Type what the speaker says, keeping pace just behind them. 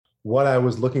what I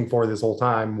was looking for this whole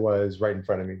time was right in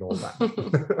front of me the whole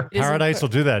time. Paradise will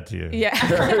do that to you. Yeah.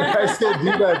 Paradise will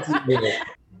do that to me.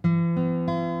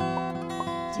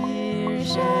 Dear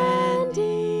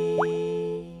Shandy.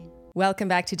 Welcome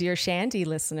back to Dear Shandy,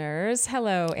 listeners.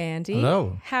 Hello, Andy.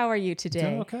 Hello. How are you today?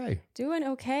 Doing okay. Doing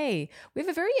okay. We have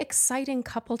a very exciting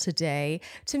couple today.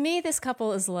 To me, this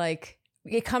couple is like,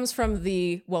 it comes from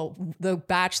the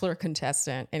Bachelor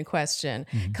contestant in question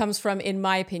comes from, in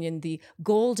my opinion, the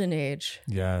golden age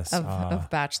of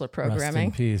Bachelor programming.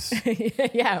 Rest in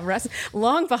peace. Yeah,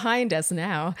 long behind us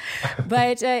now.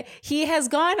 But he has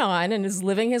gone on and is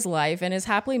living his life and is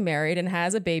happily married and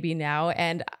has a baby now.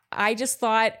 And I just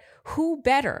thought, who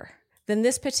better than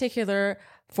this particular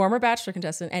former Bachelor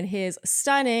contestant and his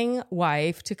stunning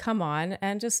wife to come on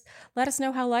and just let us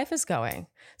know how life is going.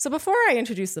 So before I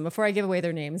introduce them, before I give away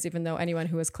their names, even though anyone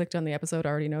who has clicked on the episode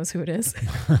already knows who it is,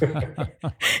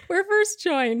 we're first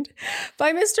joined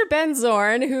by Mr. Ben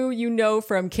Zorn, who you know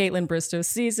from Caitlin Bristow's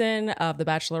season of The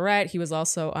Bachelorette. He was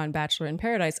also on Bachelor in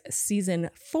Paradise season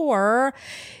 4.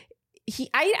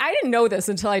 I didn't know this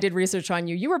until I did research on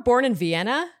you. You were born in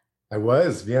Vienna? I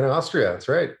was. Vienna, Austria. That's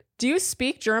right. Do you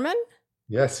speak German?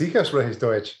 Ja, sicher spreche ich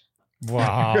Deutsch.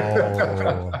 Wow. Oh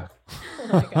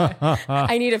my God.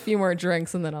 I need a few more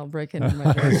drinks and then I'll break into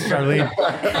my drink.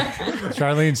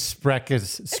 Charlene Spreck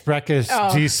is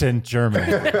decent German.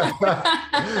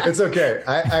 It's okay.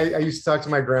 I used to talk to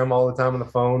my grandma all the time on the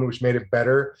phone, which made it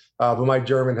better. But my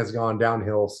German has gone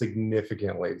downhill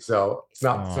significantly. So it's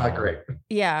not great.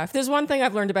 Yeah. If there's one thing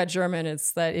I've learned about German,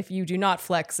 it's that if you do not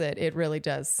flex it, it really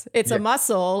does. It's a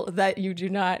muscle that you do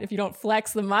not, if you don't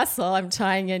flex the muscle, I'm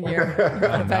tying in your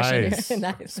profession.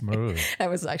 Nice. Smooth. That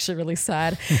was actually really sad.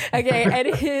 Okay.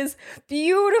 And his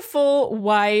beautiful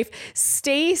wife,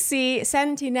 Stacy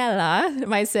Santilena.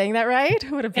 Am I saying that right?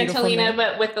 What a beautiful Santilena, name.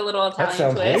 but with the little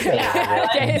Italian twist.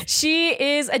 Okay. She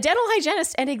is a dental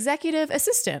hygienist and executive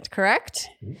assistant, correct?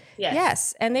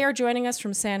 Yes. And they are joining us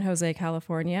from San Jose,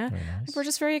 California. Nice. We're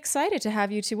just very excited to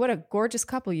have you two. What a gorgeous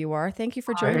couple you are. Thank you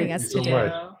for joining us so today.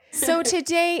 much. So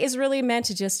today is really meant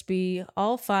to just be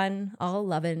all fun, all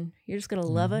loving. You're just going to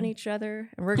love on each other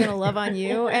and we're going to love on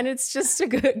you. And it's just a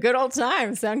good old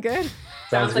time. Sound good?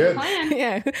 Sounds like a plan.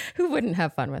 Yeah. Who wouldn't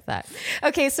have fun with that?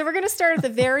 Okay. So we're going to start at the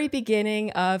very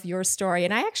beginning of your story.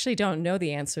 And I actually don't know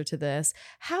the answer to this.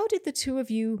 How did the two of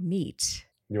you meet?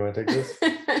 You want to take this?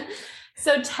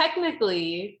 So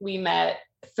technically we met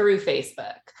through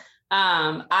Facebook.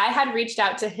 I had reached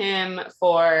out to him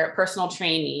for personal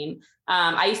training.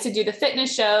 I used to do the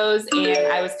fitness shows and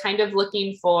I was kind of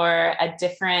looking for a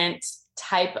different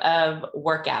type of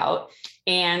workout.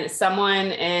 And someone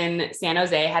in San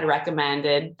Jose had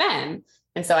recommended Ben.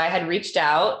 And so I had reached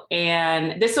out,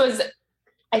 and this was,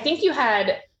 I think you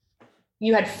had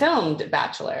filmed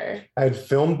Bachelor. I had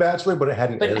filmed Bachelor, but it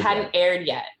hadn't aired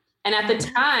yet. And at the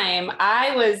time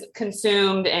I was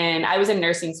consumed, and I was in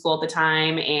nursing school at the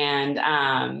time,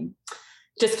 and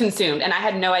just consumed. And I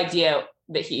had no idea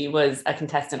that he was a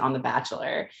contestant on The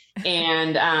Bachelor.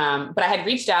 And, but I had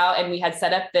reached out and we had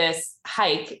set up this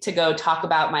hike to go talk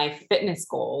about my fitness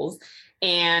goals.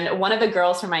 And one of the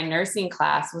girls from my nursing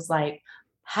class was like,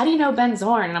 how do you know Ben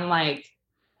Zorn? And I'm like,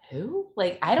 who?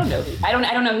 Like, I don't know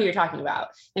who you're talking about.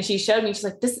 And she showed me, she's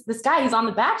like, this guy, he's on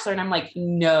The Bachelor. And I'm like,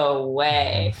 no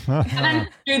way. And then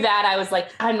through that, I was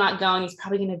like, I'm not going. He's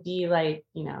probably going to be like,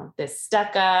 this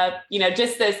stuck up,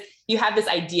 just this, you have this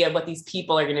idea of what these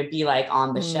people are going to be like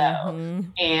on the show.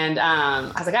 Mm-hmm. And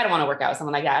I was like, I don't want to work out with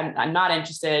someone like that. I'm not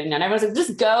interested. And everyone's like,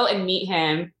 just go and meet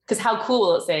him. Cause how cool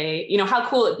will it say, how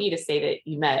cool it be to say that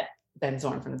you met Ben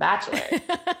Zorn from The Bachelor.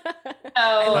 So,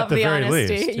 I love the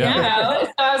honesty. Least, so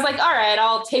I was like, all right,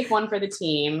 I'll take one for the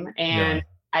team. And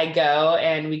I go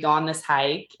and we go on this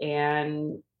hike,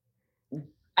 and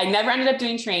I never ended up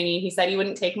doing training. He said he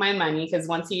wouldn't take my money because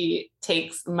once he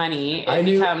takes money, I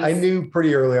knew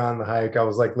pretty early on the hike. I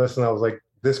was like, listen,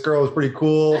 this girl is pretty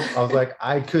cool. I was like,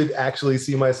 I could actually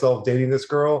see myself dating this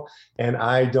girl, and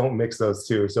I don't mix those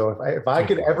two. So if I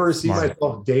could ever see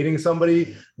myself dating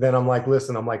somebody, then I'm like,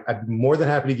 listen, I'm more than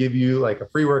happy to give you like a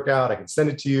free workout. I can send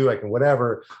it to you. I can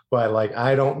whatever, but like,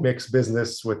 I don't mix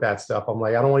business with that stuff. I'm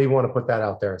like, I don't even want to put that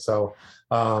out there. So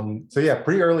yeah,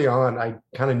 pretty early on, I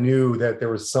kind of knew that there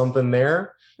was something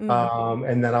there. Mm-hmm.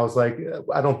 And then I was like,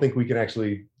 I don't think we can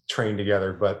actually train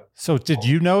together. But so did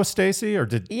you know Stacy, or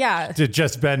did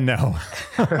just Ben know?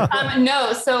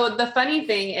 No. So the funny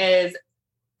thing is,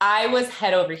 I was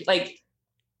head over, like,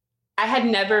 I had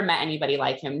never met anybody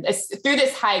like him. Through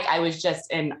this hike, I was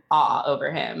just in awe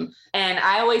over him. And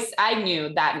I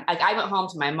knew that, like, I went home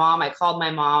to my mom. I called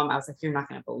my mom. I was like, you're not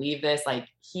going to believe this. Like,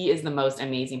 he is the most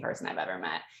amazing person I've ever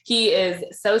met. He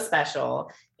is so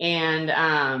special.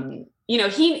 And, you know,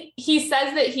 he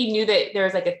says that he knew that there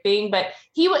was like a thing, but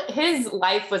his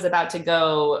life was about to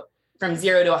go from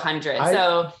 0 to 100.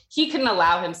 So he couldn't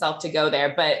allow himself to go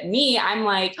there. But me, I'm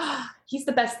like, oh, he's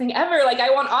the best thing ever. Like,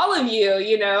 I want all of you,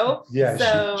 you know? Yeah.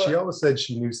 So, she always said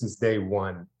she knew since day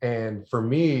one. And for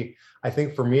me,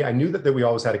 I knew that we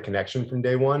always had a connection from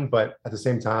day one, but at the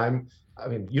same time, I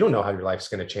mean, you don't know how your life's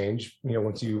going to change, you know,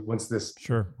 once this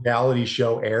reality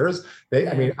show airs.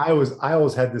 I mean, I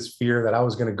always had this fear that I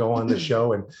was going to go on the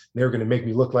show and they were going to make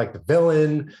me look like the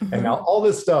villain and all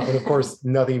this stuff. And of course,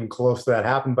 nothing even close to that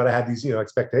happened, but I had these, you know,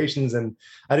 expectations and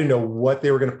I didn't know what they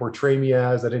were going to portray me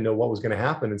as. I didn't know what was going to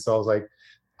happen. And so I was like,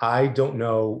 I don't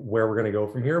know where we're going to go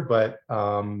from here. But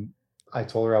I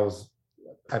told her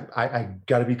I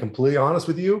got to be completely honest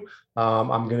with you.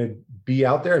 I'm going to be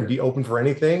out there and be open for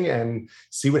anything and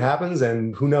see what happens.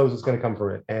 And who knows what's going to come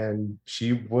from it. And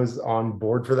she was on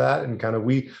board for that. And kind of,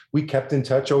 we kept in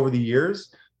touch over the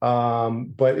years.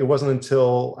 But it wasn't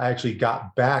until I actually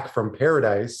got back from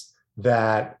Paradise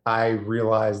that I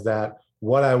realized that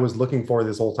what I was looking for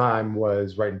this whole time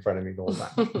was right in front of me the whole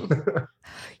time.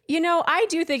 You know, I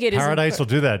do think it is. Paradise will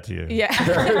do that to you. Yeah.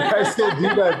 Paradise will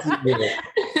do that to me.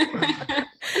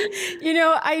 You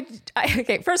know,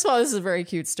 okay, first of all, this is a very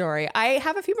cute story. I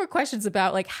have a few more questions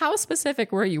about, like, how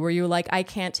specific were you? Were you like, I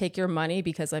can't take your money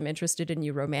because I'm interested in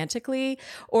you romantically?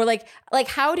 Or like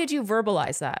how did you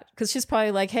verbalize that? Because she's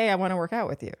probably like, hey, I want to work out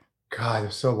with you. God, it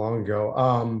was so long ago.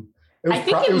 I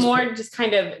think it just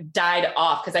kind of died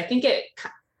off because I think at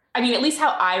least how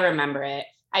I remember it,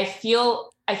 I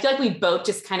feel like we both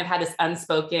just kind of had this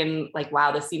unspoken, like,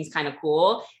 wow, this seems kind of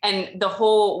cool. And the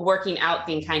whole working out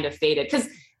thing kind of faded. Because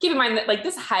keep in mind that, like,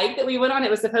 this hike that we went on,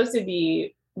 it was supposed to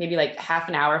be maybe like half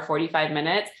an hour, 45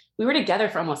 minutes. We were together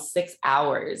for almost 6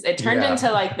 hours. It turned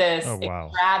into like this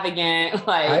extravagant,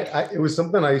 like. It was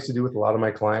something I used to do with a lot of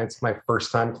my clients, my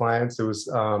first time clients. It was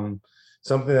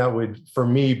something that would, for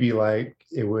me, be like,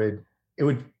 it would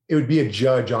be a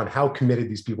judge on how committed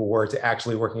these people were to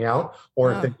actually working out,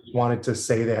 or if they wanted to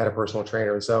say they had a personal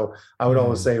trainer. And so I would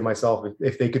always say to myself,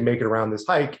 if they could make it around this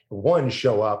hike, 1,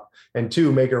 show up, and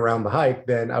 2, make it around the hike,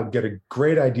 then I would get a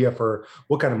great idea for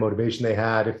what kind of motivation they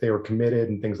had, if they were committed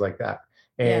and things like that.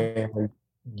 And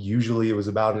usually it was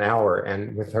about an hour,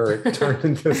 and with her it turned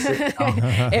into 6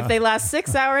 hours. If they last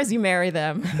 6 hours, you marry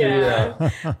them. Yeah.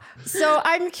 So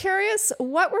I'm curious,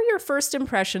 what were your first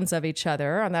impressions of each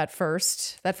other on that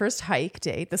first hike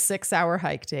date, the 6-hour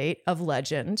hike date of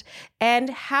Legend, and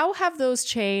how have those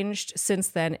changed since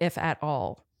then, if at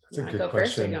all? That's a good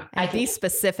question. And be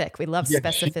specific. We love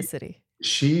specificity.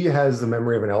 She has the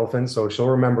memory of an elephant, so she'll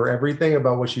remember everything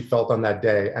about what she felt on that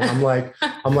day. And I'm like,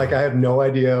 I have no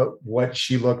idea what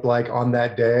she looked like on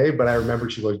that day, but I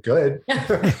remember she looked good.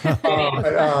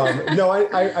 No,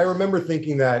 I remember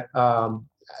thinking that,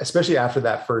 especially after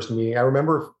that first meeting, I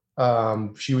remember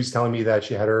she was telling me that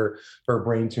she had her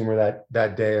brain tumor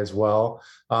that day as well,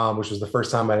 which was the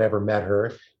first time I'd ever met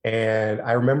her. And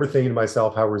I remember thinking to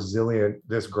myself how resilient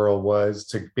this girl was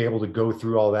to be able to go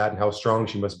through all that, and how strong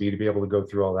she must be to be able to go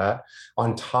through all that,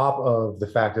 on top of the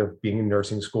fact of being in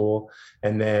nursing school.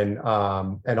 And then,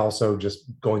 and also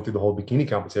just going through the whole bikini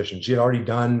competition. She had already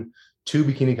done 2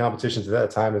 bikini competitions at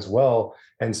that time as well.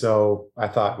 And so I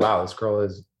thought, wow, this girl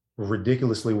is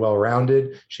ridiculously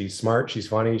well-rounded. She's smart. She's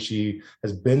funny. She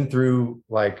has been through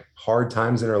like hard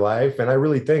times in her life. And I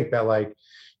really think that, like,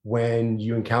 when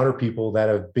you encounter people that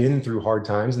have been through hard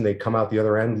times and they come out the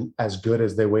other end as good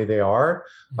as the way they are,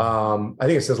 I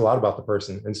think it says a lot about the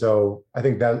person. And so I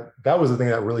think that was the thing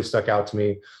that really stuck out to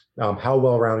me, how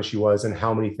well-rounded she was and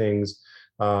how many things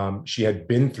she had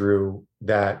been through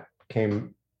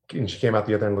and she came out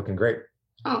the other end looking great.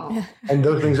 Oh. And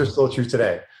those things are still true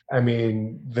today. I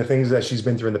mean, the things that she's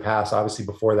been through in the past, obviously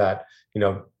before that, you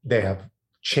know, they have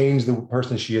changed the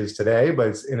person she is today, but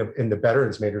it's in the better.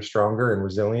 It's made her stronger and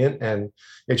resilient, and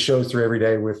it shows through every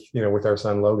day with our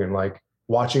son Logan. Like,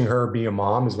 watching her be a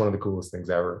mom is one of the coolest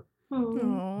things ever.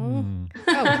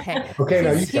 Okay. Okay,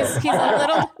 now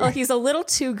he's a little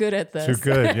too good at this. Too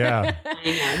good, yeah.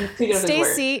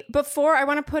 Stacy, before I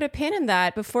want to put a pin in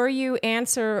that, before you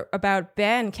answer about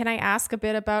Ben, can I ask a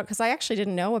bit about, because I actually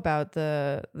didn't know about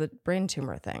the brain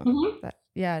tumor thing.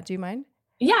 Do you mind?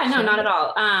 Yeah, no, not at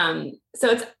all.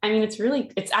 So it's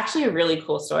actually a really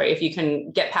cool story if you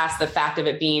can get past the fact of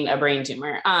it being a brain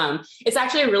tumor. It's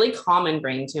actually a really common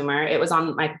brain tumor. It was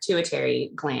on my pituitary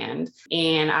gland,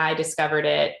 and I discovered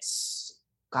it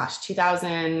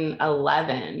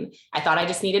 2011. I thought I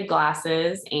just needed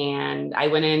glasses, and I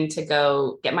went in to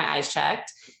go get my eyes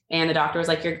checked. And the doctor was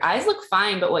like, your eyes look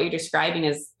fine, but what you're describing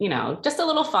is, just a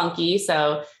little funky.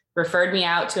 So referred me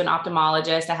out to an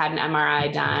ophthalmologist. I had an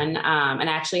MRI done, and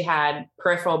I actually had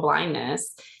peripheral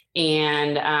blindness.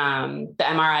 And the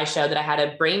MRI showed that I had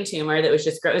a brain tumor that was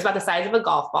it was about the size of a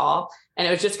golf ball, and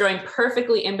it was just growing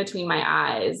perfectly in between my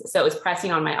eyes. So it was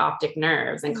pressing on my optic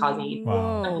nerves and causing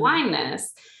the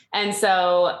blindness. And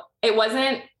so it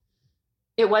wasn't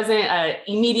a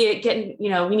immediate getting,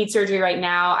 we need surgery right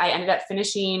now. I ended up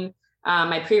finishing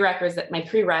my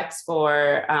prereqs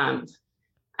for,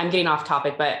 I'm getting off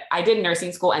topic, but I did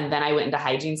nursing school and then I went into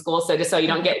hygiene school. So just so you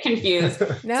don't get confused.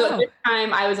 No. So at this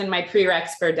time I was in my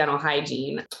prereqs for dental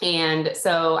hygiene. And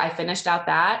so I finished out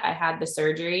that. I had the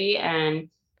surgery, and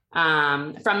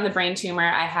from the brain tumor,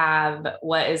 I have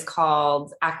what is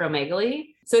called acromegaly.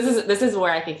 So this is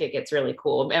where I think it gets really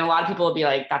cool. And a lot of people will be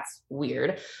like, that's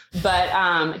weird.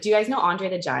 But do you guys know Andre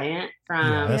the Giant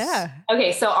from? Yes. Yeah.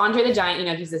 Okay. So Andre the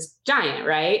Giant, he's this giant,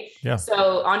 right? Yeah.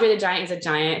 So Andre the Giant is a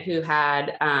giant who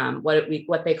had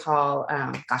what they call,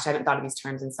 I haven't thought of these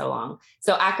terms in so long.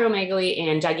 So acromegaly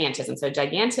and gigantism. So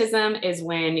gigantism is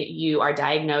when you are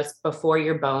diagnosed before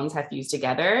your bones have fused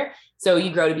together. So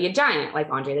you grow to be a giant like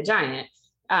Andre the Giant.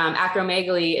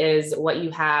 Acromegaly is what you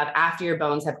have after your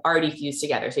bones have already fused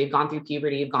together. So you've gone through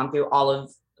puberty, you've gone through all of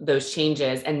those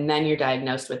changes, and then you're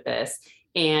diagnosed with this.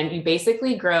 And you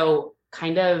basically grow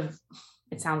kind of,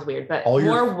 it sounds weird, but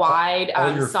more wide.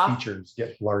 All your soft features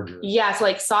get larger. Yeah, so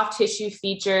like soft tissue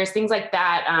features, things like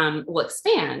that will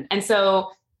expand. And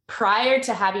so prior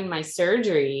to having my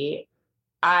surgery,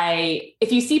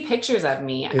 if you see pictures of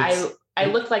me, I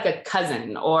looked like a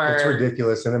cousin. It's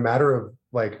ridiculous. In a matter of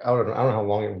I don't know how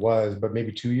long it was, but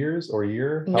maybe 2 years or a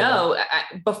year. No,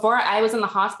 before I was in the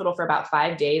hospital for about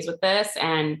 5 days with this,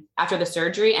 and after the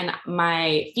surgery, and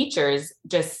my features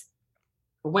just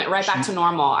went right back to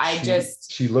normal.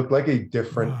 She looked like a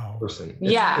different person.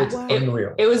 It's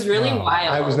unreal. It was really wild.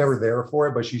 I was never there for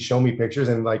it, but she showed me pictures,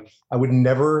 and I would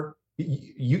never.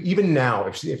 Even now,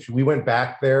 if we went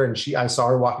back there and I saw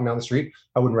her walking down the street,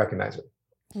 I wouldn't recognize her.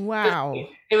 Wow.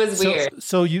 It was weird.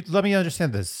 So let me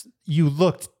understand this. You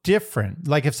looked different.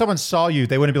 Like if someone saw you,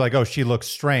 they wouldn't be like, oh, she looks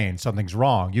strange. Something's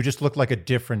wrong. You just looked like a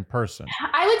different person.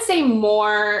 I would say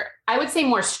more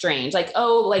strange. Like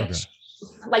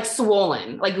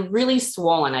swollen, like really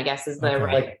swollen, I guess is the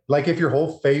right. Like if your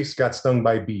whole face got stung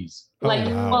by bees.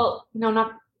 Well, no,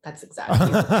 not that's exactly.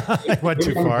 I went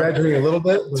too far. Exaggerating a little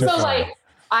bit.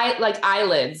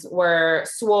 Eyelids were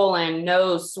swollen,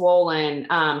 nose swollen,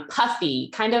 puffy,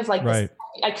 kind of like this.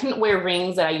 I couldn't wear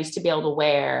rings that I used to be able to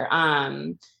wear,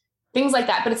 things like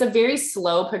that. But it's a very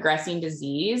slow progressing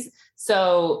disease.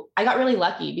 So I got really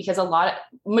lucky because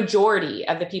majority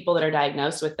of the people that are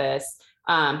diagnosed with this,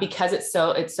 because it's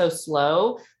so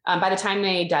slow, by the time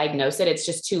they diagnose it, it's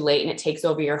just too late, and it takes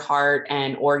over your heart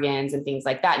and organs and things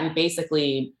like that. And you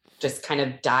basically just kind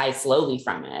of die slowly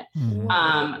from it.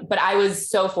 Mm-hmm. But I was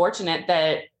so fortunate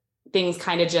that things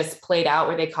kind of just played out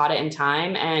where they caught it in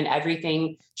time, and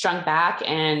everything shrunk back.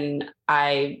 And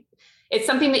it's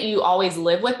something that you always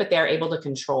live with, but they're able to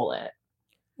control it.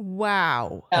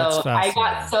 Wow. So I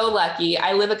got so lucky.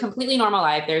 I live a completely normal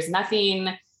life. There's nothing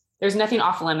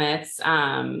off limits.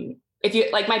 If you,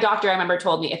 like my doctor, I remember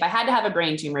told me if I had to have a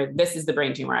brain tumor, this is the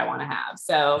brain tumor I want to have.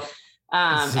 So,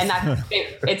 and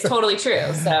it's totally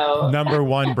true. So number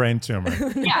one brain tumor.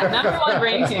 Yeah. Number one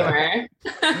brain tumor.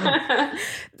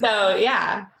 So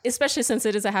yeah. Especially since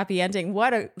it is a happy ending.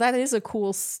 That is a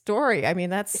cool story. I mean,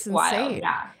 that's insane. Wild.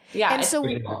 Yeah. Yeah. And so,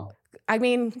 cool. I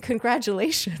mean,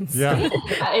 congratulations. Yeah.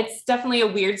 It's definitely a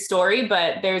weird story,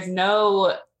 but there's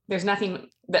nothing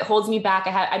that holds me back.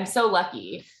 I'm so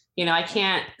lucky. I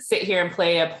can't sit here and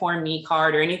play a poor me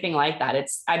card or anything like that.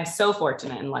 I'm so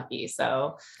fortunate and lucky.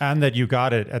 So, and that you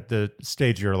got it at the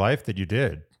stage of your life that you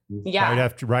did.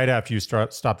 Yeah. Right after you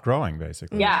stopped growing,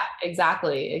 basically. Yeah,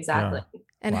 exactly. Yeah.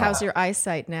 And how's your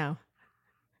eyesight now?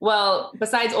 Well,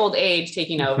 besides old age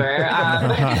taking over,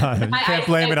 you can't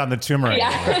blame it on the tumor.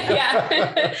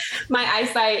 Yeah. My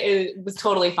eyesight was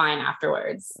totally fine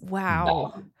afterwards.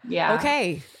 Wow. So, yeah.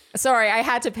 Okay. Sorry, I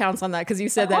had to pounce on that because you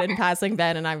said that in passing,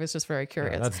 Ben, and I was just very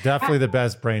curious. Yeah, that's definitely the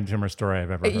best brain tumor story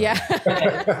I've ever heard. Yeah.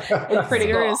 It's pretty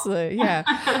seriously, cool.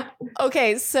 Yeah.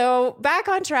 Okay, so back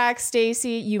on track, Stacy,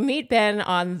 you meet Ben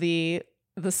on the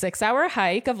 6-hour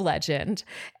hike of legend.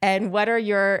 And what are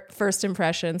your first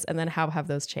impressions, and then how have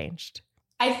those changed?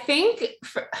 I think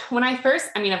when I first,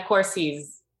 of course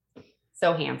he's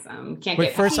so handsome.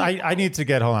 I need to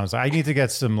get, hold on. I need to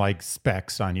get some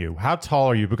specs on you. How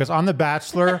tall are you? Because on The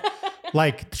Bachelor,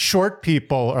 Like short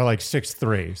people are like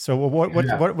 6'3". So what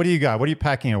do you got? What are you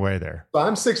packing away there? So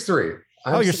I'm 6'3".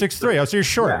 You're 6'3". Oh, so you're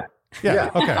short. Yeah.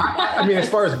 Okay. I mean, as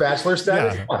far as bachelor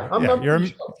status,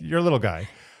 you're a little guy.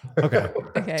 Okay.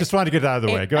 Just wanted to get it out of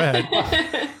the way. Go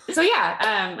ahead. So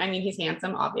yeah, I mean, he's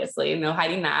handsome, obviously, no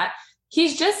hiding that.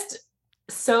 He's just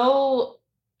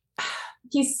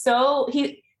he's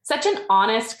such an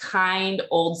honest, kind,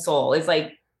 old soul is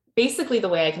like basically the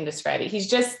way I can describe it. He's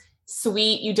just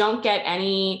sweet. You don't get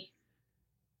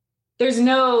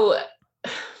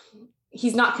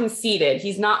he's not conceited.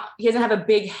 He doesn't have a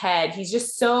big head. He's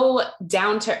just so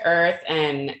down to earth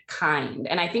and kind.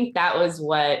 And I think that was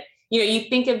what, you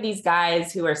think of these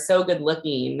guys who are so good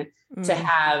looking to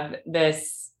have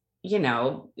this,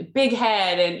 big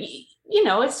head and,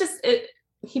 it's just,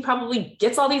 he probably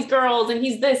gets all these girls and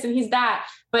he's this and he's that,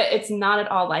 but it's not at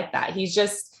all like that. He's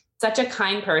just such a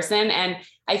kind person. And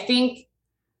I think,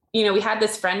 we had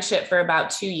this friendship for about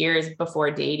 2 years before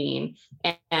dating,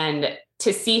 and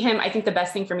to see him, I think the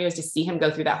best thing for me was to see him go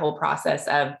through that whole process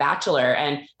of Bachelor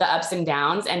and the ups and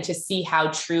downs, and to see how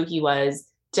true he was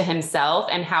to himself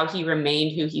and how he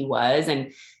remained who he was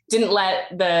and didn't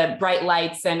let the bright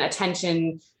lights and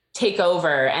attention take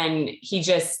over. And he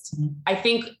just, I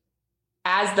think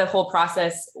as the whole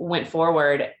process went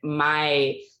forward,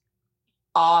 my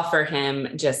awe for him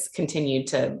just continued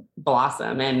to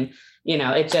blossom. And,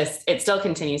 it still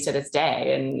continues to this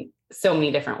day in so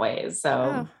many different ways.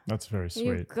 So that's very sweet.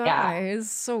 You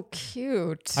guys, so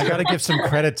cute. I got to give some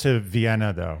credit to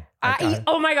Vienna though.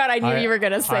 Oh my God, I knew you were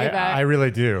going to say that. I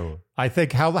really do. I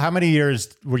think how many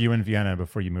years were you in Vienna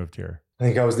before you moved here? I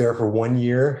think I was there for 1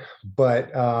 year,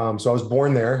 but so I was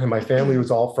born there and my family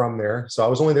was all from there. So I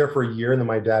was only there for a year and then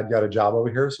my dad got a job over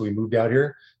here. So we moved out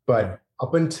here. But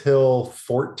up until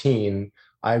 14,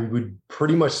 I would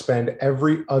pretty much spend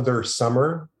every other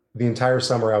summer, the entire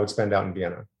summer I would spend out in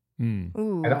Vienna. And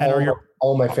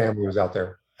all my family was out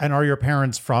there. And are your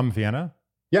parents from Vienna?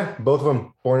 Yeah, both of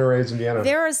them born and raised in Vienna.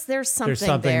 There's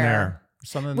something there.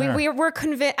 We're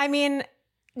convinced. I mean,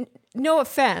 no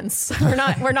offense.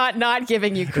 We're not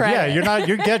giving you credit. Yeah,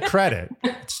 you get credit.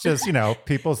 It's just,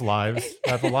 people's lives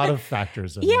have a lot of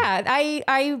factors in Yeah,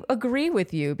 I agree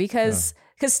with you because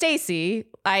Stacy,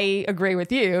 I agree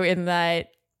with you in that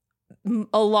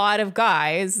a lot of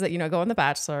guys that, go on The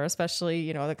Bachelor,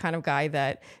 especially, the kind of guy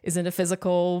that is into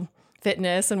physical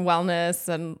fitness and wellness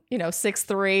and,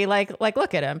 6'3", like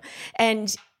look at him.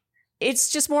 And it's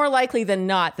just more likely than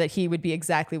not that he would be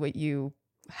exactly what you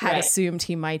had assumed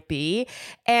he might be.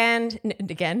 And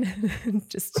again,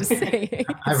 just saying,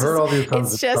 I've heard all these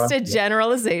it's just a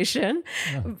generalization,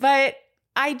 but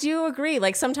I do agree.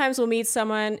 Like sometimes we'll meet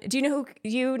someone. Do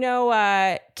you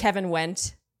know Kevin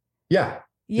Wendt?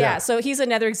 Yeah. So he's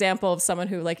another example of someone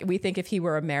who, like, we think if he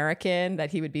were American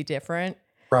that he would be different.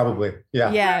 Probably.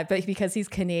 Yeah. Yeah. But because he's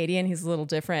Canadian, he's a little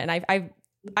different. And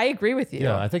I agree with you.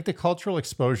 Yeah. I think the cultural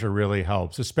exposure really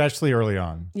helps, especially early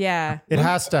on. Yeah. It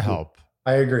has to help.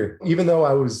 I agree. Even though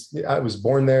I was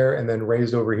born there and then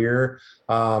raised over here.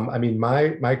 I mean,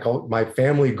 my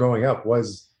family growing up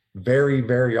was very,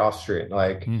 very Austrian.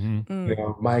 Like,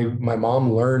 my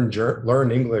mom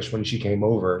learned English when she came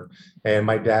over, and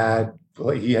my dad,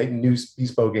 he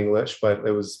spoke English, but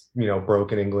it was,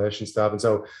 broken English and stuff. And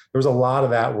so there was a lot of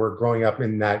that where growing up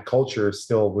in that culture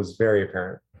still was very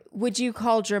apparent. Would you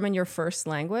call German your first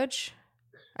language?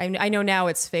 I know now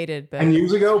it's faded, but 10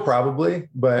 years ago, probably.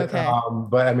 But, okay.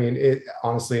 But I mean,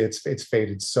 honestly, it's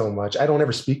faded so much. I don't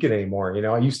ever speak it anymore.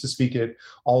 I used to speak it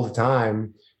all the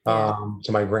time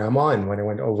to my grandma. And when I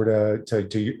went over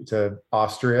to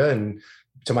Austria and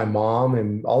to my mom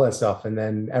and all that stuff. And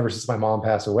then ever since my mom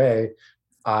passed away,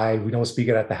 we don't speak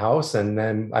it at the house. And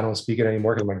then I don't speak it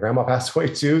anymore because my grandma passed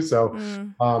away too. So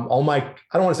I don't want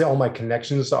to say all my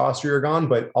connections to Austria are gone,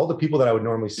 but all the people that I would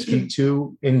normally speak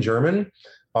to in German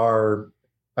aren't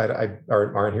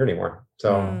here anymore.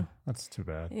 So that's too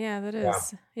bad. Yeah, that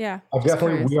is. Yeah. We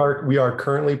are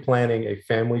currently planning a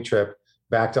family trip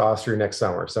back to Austria next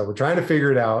summer. So we're trying to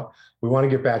figure it out. We want to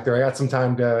get back there. I got some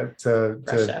time to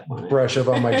brush up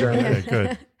on my German. Okay,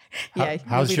 good. Yeah.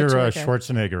 How's your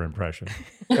Schwarzenegger impression?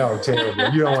 No,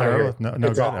 terrible. You don't want to hear it. No,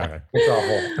 it's good. awful. Right. It's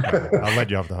awful. I'll let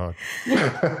you off the hook.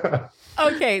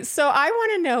 Okay, so I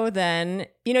want to know then,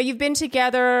 you've been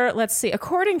together, let's see,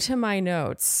 according to my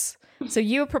notes. So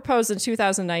you proposed in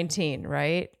 2019,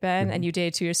 right, Ben? Mm-hmm. And you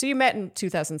dated 2 years. So you met in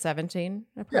 2017,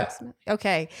 approximately? Yeah.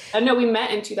 Okay. No, we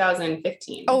met in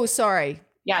 2015. Oh, sorry.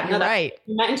 Yeah, you're right.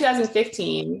 We met in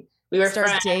 2015. We were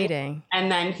friends, dating.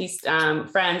 And then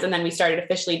friends. And then we started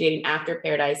officially dating after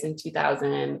Paradise in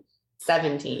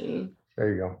 2017.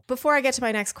 There you go. Before I get to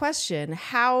my next question,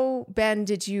 how, Ben,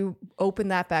 did you open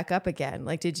that back up again?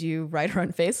 Like, did you write her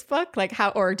on Facebook? Like how,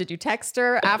 or did you text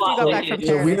her after you got back from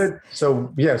Paris?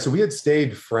 So we had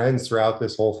stayed friends throughout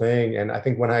this whole thing. And I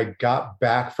think when I got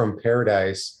back from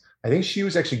Paradise, I think she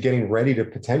was actually getting ready to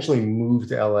potentially move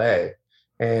to LA.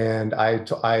 And I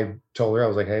told her, I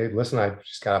was like, hey, listen, I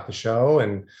just got off the show.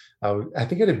 And I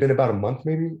think it had been about a month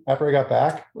maybe after I got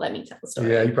back. Let me tell the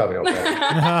story. Yeah, you probably know that.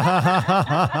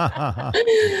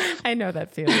 I know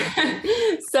that feeling.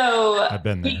 So I've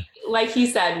been there. Like he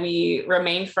said, we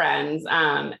remained friends.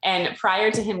 And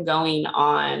prior to him going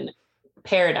on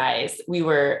Paradise, we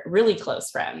were really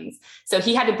close friends. So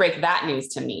he had to break that news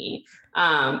to me.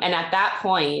 And at that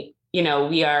point,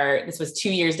 this was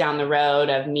 2 years down the road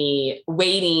of me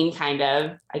waiting, kind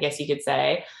of, I guess you could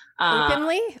say.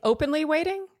 Openly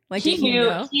waiting? Like he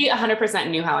 100%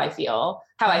 knew how I felt,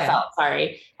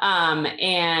 sorry.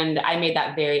 And I made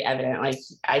that very evident. Like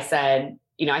I said,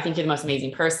 I think you're the most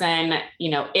amazing person.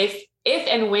 If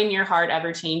and when your heart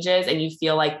ever changes and you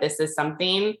feel like this is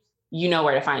something, you know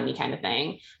where to find me, kind of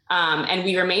thing. And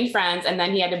we remained friends. And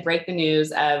then he had to break the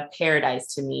news of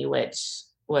Paradise to me, which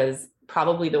was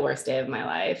probably the worst day of my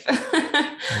life.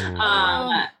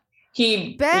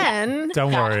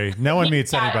 Don't worry. No one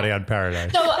meets anybody on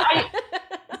Paradise.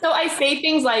 So I say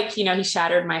things like, he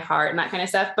shattered my heart and that kind of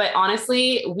stuff. But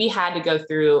honestly, we had to go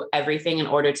through everything in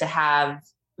order to have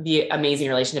the amazing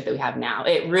relationship that we have now.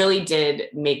 It really did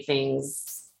make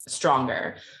things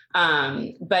stronger.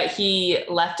 But he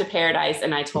left to Paradise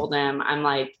and I told him, I'm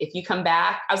like, if you come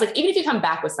back, I was like, even if you come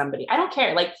back with somebody, I don't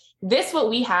care. Like what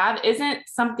we have isn't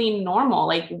something normal.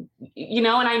 Like, and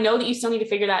I know that you still need to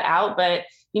figure that out, but,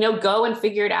 go and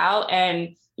figure it out.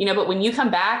 And, but when you come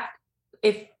back,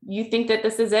 if you think that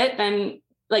this is it, then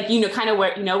like, kind of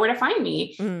where to find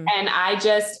me. Mm. And I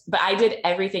did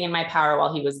everything in my power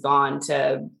while he was gone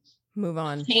to move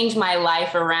on, change my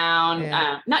life around,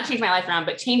 not change my life around,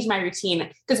 but change my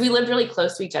routine, because we lived really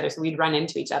close to each other. So we'd run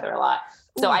into each other a lot.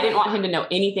 So I didn't want him to know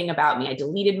anything about me. I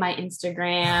deleted my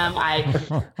Instagram. I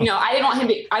didn't want him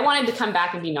to, I wanted to come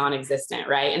back and be non-existent.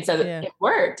 Right. And so it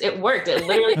worked. It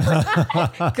literally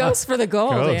worked. Ghost for the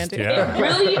gold, Andy. Yeah. It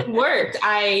really worked.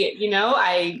 I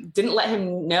didn't let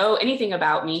him know anything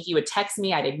about me. He would text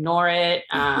me. I'd ignore it.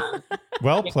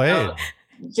 Well played.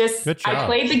 I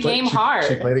played the game hard.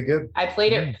 She played it good. I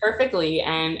played it perfectly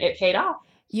and it paid off.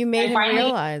 You made him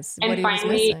realize what he was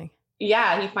missing.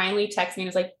 Yeah, he finally texted me and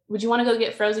was like, would you want to go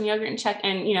get frozen yogurt and check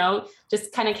and,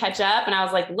 just kind of catch up? And I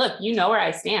was like, look, you know where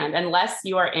I stand. Unless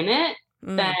you are in it,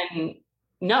 then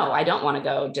no, I don't want to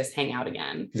go just hang out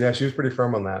again. Yeah, she was pretty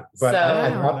firm on that. But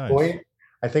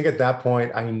at that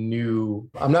point, I knew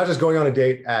I'm not just going on a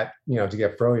date to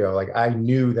get froyo. Like I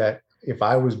knew that if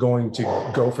I was going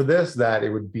to go for this, that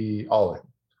it would be all in.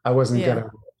 I wasn't going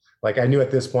to, I knew at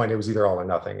this point it was either all or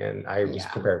nothing. And I was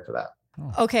prepared for that.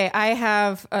 Okay, I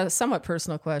have a somewhat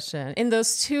personal question. In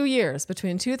those 2 years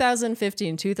between 2015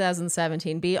 and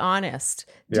 2017, be honest,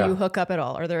 do you hook up at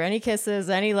all? Are there any kisses,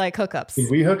 any hookups? Did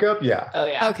we hook up? Yeah. Oh,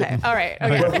 yeah. Okay. All right.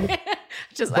 Okay.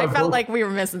 I felt like we were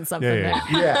missing something there.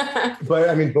 Yeah. But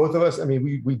I mean, both of us, I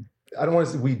don't want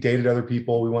to say we dated other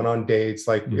people. We went on dates.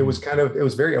 It was it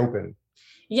was very open.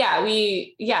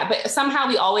 Yeah. But somehow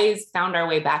we always found our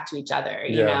way back to each other,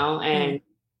 you know, and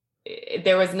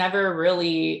there was never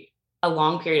really a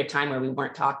long period of time where we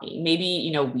weren't talking,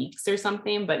 maybe, weeks or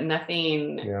something, but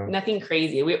nothing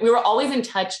crazy. We were always in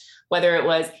touch, whether it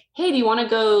was, hey, do you want to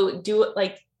go do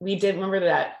it? We did, remember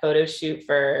that photo shoot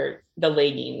for the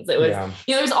leggings. It was,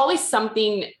 there was always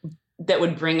something that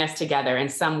would bring us together in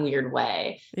some weird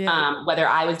way. Yeah. Whether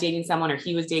I was dating someone or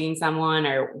he was dating someone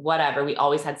or whatever, we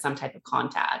always had some type of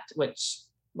contact, which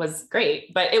was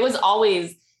great, but it was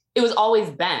always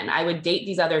Ben. I would date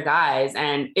these other guys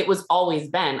and it was always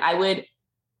Ben. I would,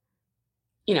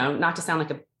 not to sound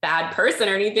like a bad person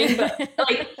or anything, but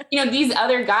these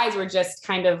other guys were just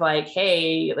kind of like,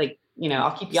 hey,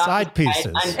 I'll keep you side pieces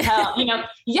until,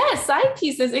 side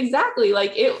pieces. Exactly.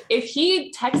 If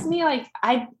he texts me,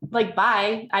 I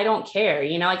bye, I don't care,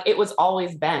 it was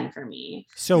always Ben for me.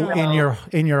 So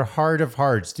in your heart of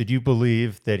hearts, did you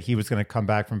believe that he was going to come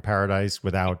back from Paradise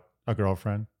without a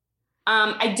girlfriend?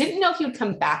 I didn't know if he would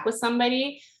come back with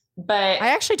somebody, but I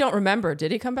actually don't remember.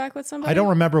 Did he come back with somebody? I don't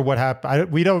remember what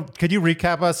happened. Could you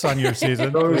recap us on your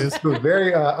season? It was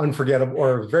very unforgettable,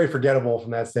 or very forgettable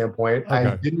from that standpoint. Okay.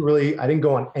 I didn't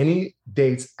go on any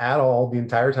dates at all the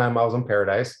entire time I was on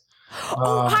Paradise.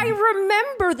 I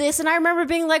remember this, and I remember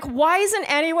being like, "Why isn't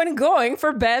anyone going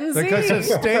for Ben Z?" Because of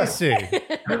Stacy.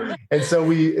 and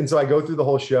so I go through the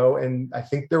whole show, and I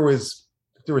think there was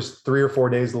 3 or 4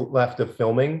 days left of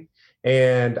filming.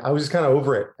 And I was just kind of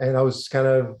over it. And I was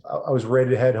ready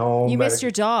to head home. You missed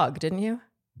your dog, didn't you?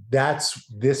 This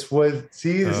is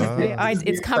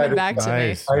it's coming back to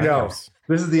me. I know.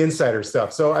 This is the insider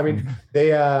stuff. So, I mean,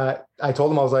 I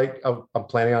told them, I was like, I'm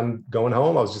planning on going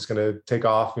home. I was just going to take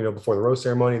off, before the rose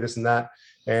ceremony, this and that.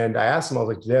 And I asked them, I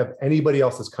was like, do they have anybody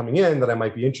else that's coming in that I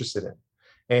might be interested in?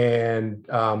 And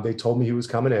they told me he was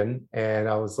coming in, and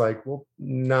I was like, well,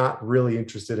 not really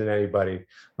interested in anybody.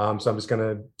 So I'm just going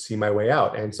to see my way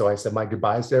out. And so I said my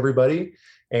goodbyes to everybody.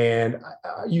 And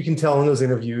you can tell in those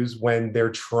interviews when they're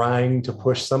trying to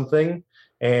push something.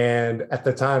 And at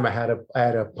the time I had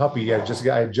a puppy. I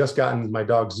had just gotten my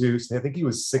dog Zeus. And I think he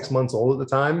was 6 months old at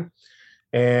the time.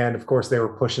 And of course they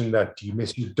were pushing that, do you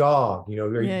miss your dog?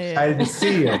 Are you excited to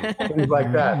see him? Things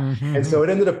like that. Mm-hmm. And so it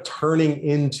ended up turning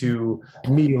into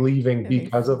me leaving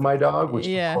because of my dog, which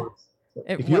of course,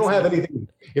 if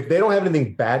they don't have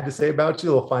anything bad to say about you,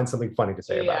 they'll find something funny to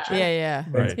say about you. Yeah.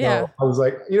 Right. So I was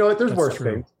like, there's worse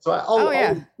things. So I'll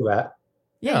do that.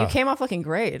 Yeah, you came off looking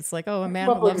great. It's like, a man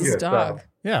loves his dog.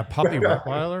 Yeah, puppy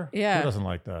Rottweiler. Yeah. Who doesn't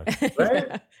like that?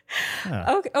 Right?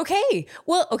 Yeah. Okay.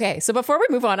 Well, okay. So before we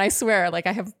move on, I swear,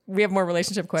 we have more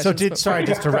relationship questions. So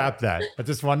just to wrap that, but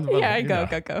just one. Go.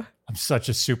 I'm such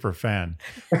a super fan.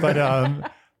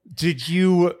 But did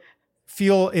you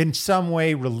feel in some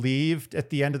way relieved at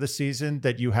the end of the season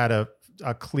that you had a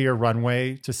clear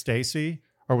runway to Stacy?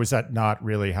 Or was that not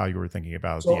really how you were thinking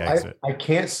about the exit? I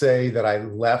can't say that I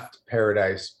left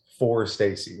Paradise for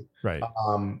Stacy. Right.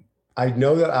 I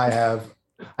know that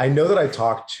I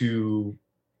talked to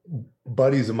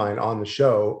buddies of mine on the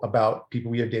show about people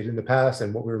we had dated in the past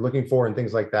and what we were looking for and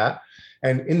things like that.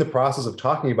 And in the process of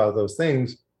talking about those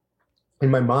things, in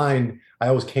my mind, I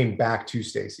always came back to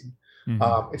Stacy.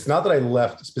 Mm-hmm. It's not that I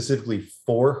left specifically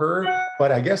for her,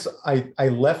 but I guess I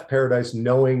left Paradise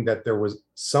knowing that there was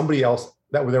somebody else,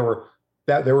 that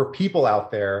there were people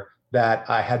out there that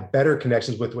I had better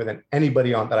connections with than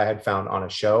anybody that I had found on a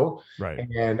show. Right.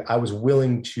 And I was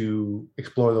willing to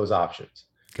explore those options.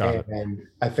 Got it. And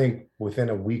I think within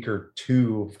a week or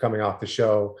two of coming off the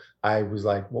show, I was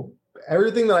like, well,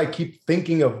 everything that I keep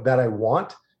thinking of that I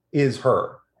want is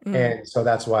her. And so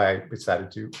that's why I decided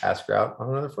to ask her out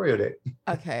on another Froyo date.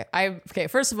 Okay.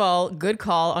 First of all, good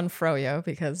call on Froyo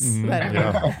because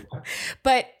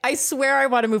but I swear I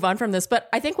want to move on from this. But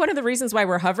I think one of the reasons why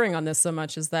we're hovering on this so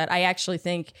much is that I actually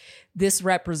think this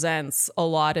represents a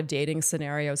lot of dating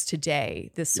scenarios today.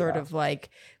 This sort of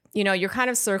you're kind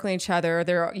of circling each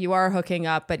other. You are hooking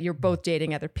up, but you're both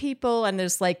dating other people. And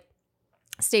there's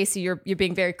Stacy, you're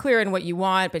being very clear in what you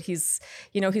want, but he's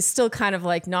still kind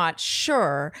of not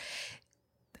sure.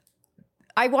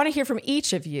 I want to hear from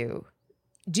each of you.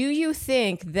 Do you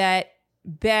think that,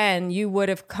 Ben, you would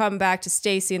have come back to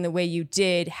Stacy in the way you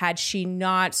did had she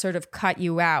not sort of cut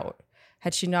you out?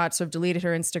 Had she not sort of deleted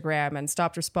her Instagram and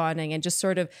stopped responding and just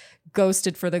sort of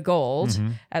ghosted for the gold,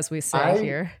 as we say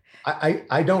here?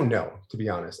 I don't know, to be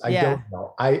honest. I don't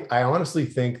know. I honestly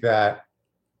think that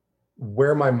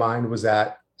where my mind was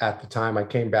at the time I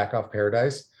came back off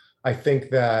Paradise, I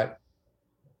think that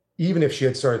even if she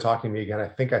had started talking to me again, I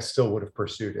think I still would have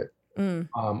pursued it.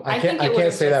 I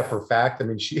can't say that for a fact. I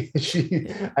mean,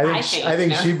 I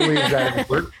think she believes that it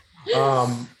would work.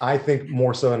 I think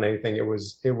more so than anything, it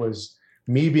was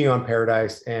me being on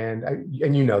Paradise and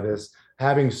this,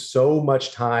 having so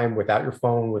much time without your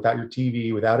phone, without your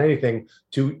TV, without anything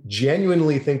to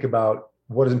genuinely think about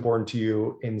what is important to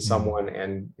you in someone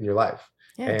and in your life.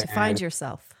 Yeah, to find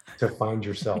yourself.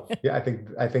 Yeah, I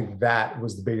think that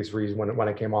was the biggest reason when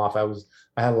I came off. I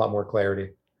had a lot more clarity.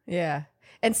 Yeah.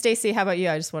 And Stacy, how about you?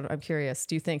 I'm curious.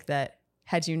 Do you think that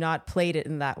had you not played it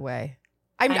in that way?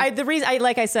 The reason,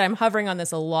 like I said, I'm hovering on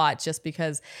this a lot just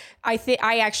because I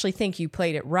actually think you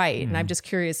played it right. And I'm just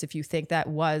curious if you think that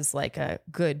was a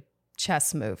good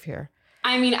chess move here.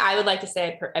 I mean, I would like to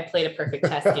say I played a perfect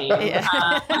chess game. But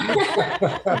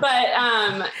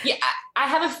I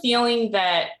have a feeling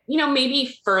that,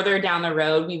 maybe further down the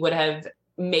road, we would have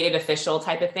made it official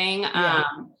type of thing. Yeah.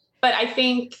 But I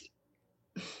think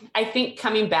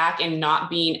coming back and not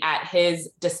being at his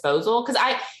disposal, because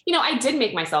I did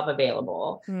make myself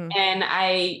available and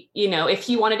if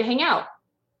he wanted to hang out,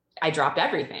 I dropped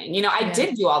everything, I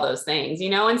did do all those things,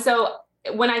 and so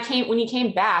when he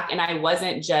came back and I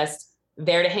wasn't just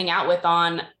there to hang out with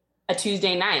on a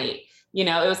Tuesday night, it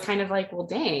was kind of like, well,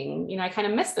 dang, I kind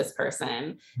of miss this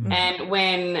person. And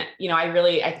when,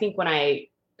 I think when I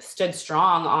stood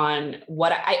strong on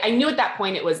what I knew at that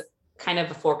point, it was kind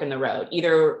of a fork in the road.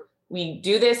 Either we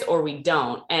do this or we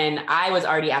don't. And I was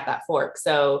already at that fork.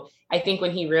 So I think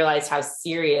when he realized how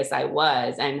serious I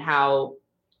was and how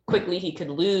quickly he could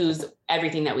lose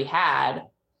everything that we had.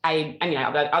 I mean,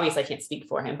 obviously I can't speak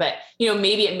for him, but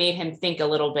maybe it made him think a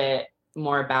little bit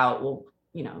more about, well,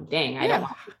 dang, I don't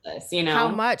want to do this, how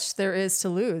much there is to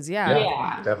lose.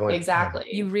 Yeah, definitely. Exactly.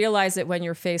 You realize it when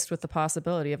you're faced with the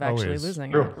possibility of actually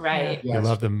losing it. Right. You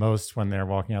love them most when they're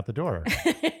walking out the door.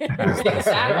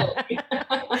 Exactly.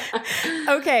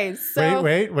 Okay, so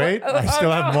wait. I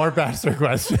still have more bachelor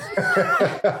questions.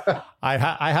 I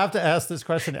have to ask this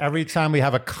question every time we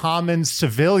have a common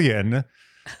civilian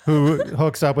who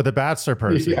hooks up with a bachelor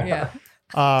person. Yeah.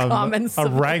 A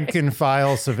rank and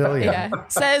file civilian. Yeah.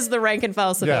 Says the rank and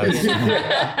file civilian.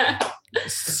 Yes.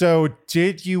 So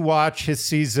did you watch his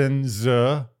seasons?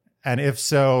 And if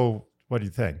so, what do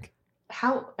you think?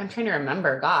 I'm trying to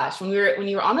remember. Gosh, when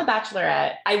you were on The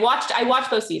Bachelorette, I watched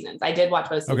both seasons. I did watch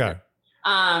both seasons. Okay.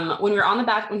 When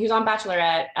he was on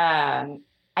Bachelorette,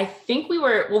 I think we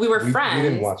were friends. We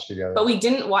didn't watch together. But we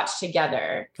didn't watch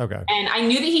together. Okay. And I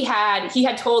knew that he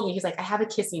had told me, he's like, I have a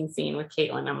kissing scene with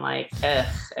Caitlin. I'm like, ugh,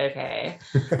 okay.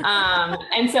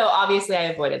 And so obviously I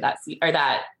avoided that scene or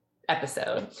that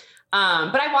episode.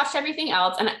 But I watched everything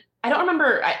else, and I don't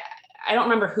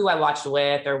remember who I watched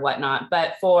with or whatnot,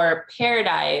 but for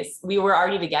Paradise, we were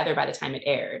already together by the time it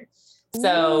aired.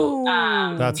 So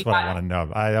that's what I want to know.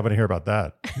 I want to hear about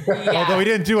that. Yeah. Although we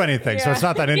didn't do anything, so it's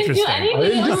not that interesting. Didn't do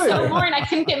anything. It was so boring. I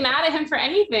couldn't get mad at him for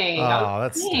anything. Oh,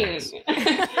 that's nice.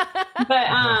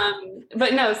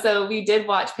 But no. So we did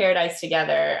watch Paradise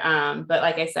together. But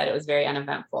like I said, it was very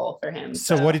uneventful for him.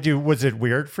 So was it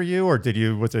weird for you, or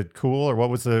was it cool, or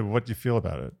what did you feel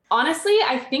about it? Honestly,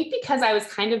 I think because I was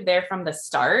kind of there from the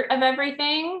start of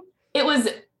everything, it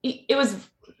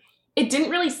didn't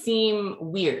really seem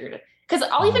weird. Because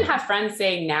I'll even have friends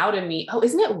say now to me, oh,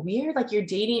 isn't it weird? Like you're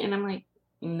dating. And I'm like,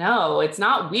 no, it's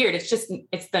not weird. It's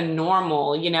the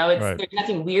normal, there's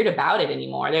nothing weird about it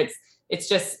anymore. It's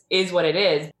just is what it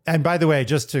is. And by the way,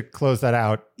 just to close that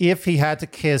out, if he had to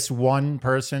kiss one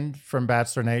person from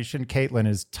Bachelor Nation, Caitlin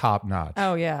is top notch.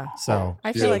 Oh yeah. So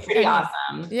I feel like pretty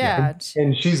awesome. Yeah.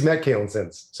 And she's met Caitlin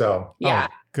since. So yeah.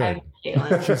 Good.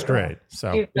 She's great.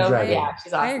 So exactly. Yeah,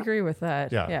 she's awesome. I agree with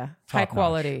that. Yeah. High Top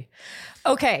quality.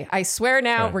 Okay. I swear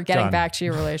now we're getting back to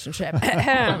your relationship.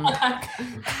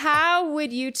 How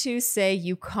would you two say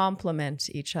you complement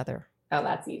each other? Oh,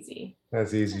 that's easy.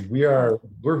 That's easy. We're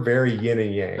very yin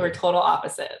and yang. We're total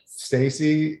opposites.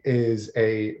 Stacy is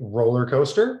a roller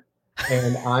coaster,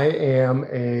 and I am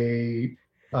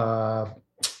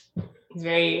He's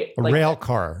very rail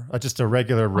car, just a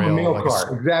regular rail, mail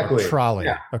car, exactly. Trolley.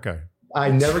 Yeah. Okay. I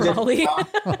never get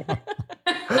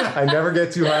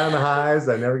too high on the highs.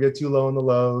 I never get too low on the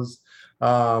lows.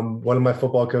 One of my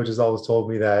football coaches always told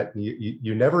me that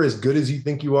you're never as good as you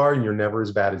think you are, and you're never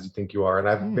as bad as you think you are. And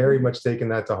I've very much taken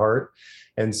that to heart.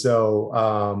 And so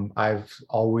I've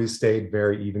always stayed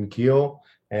very even keel,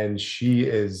 and she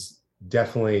is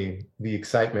definitely the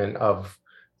excitement of,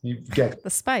 you get the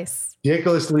spice,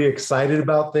 ridiculously excited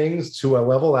about things to a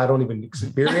level I don't even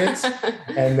experience.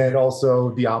 And then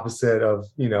also the opposite of,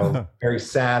 very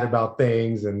sad about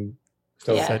things. And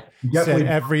so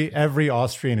definitely every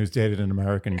Austrian who's dated an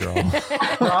American girl.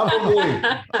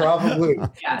 Probably.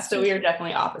 Yeah. So we are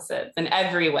definitely opposites in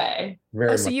every way.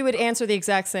 So you would answer the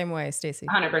exact same way, Stacy?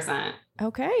 100%.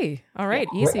 Okay. All right.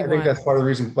 Easy. I think that's part of the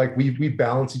reason, like we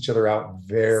balance each other out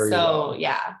very well.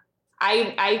 Yeah.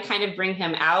 I kind of bring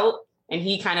him out, and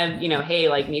he kind of, hey,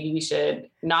 like maybe we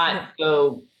should not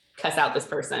go cuss out this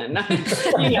person,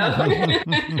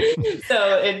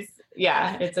 So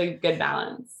it's a good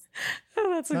balance.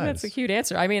 Oh, that's a cute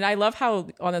answer. I mean, I love how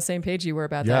on the same page you were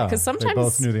about that. Yeah, because sometimes they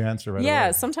both knew the answer right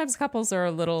away. Sometimes couples are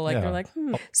a little like, they're like,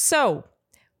 So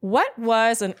what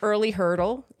was an early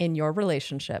hurdle in your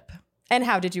relationship, and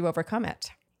how did you overcome it?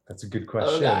 That's a good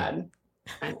question. Oh God.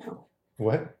 I know.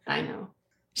 What? I know.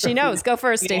 She knows. Go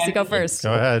first, Stacy. Go first.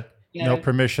 Go ahead. No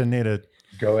permission needed.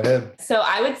 Go ahead. So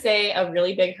I would say a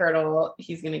really big hurdle.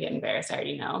 He's going to get embarrassed. I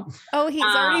already know. Oh, he's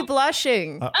already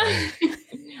blushing. I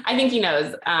think he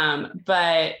knows.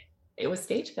 But it was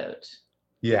Stagecoach.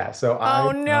 Yeah. So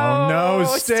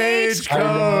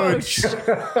Stagecoach.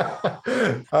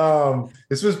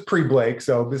 This was pre-Blake.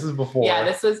 So this is before. Yeah,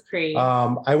 this was pre.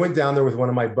 I went down there with one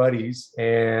of my buddies,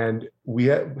 and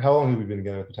how long had we been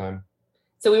together at the time?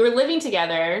 So we were living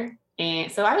together,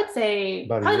 and so I would say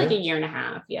probably like a year and a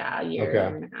half. Yeah, year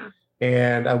and a half.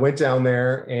 And I went down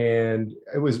there, and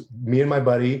it was me and my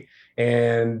buddy,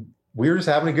 and we were just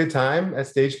having a good time at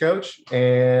Stagecoach.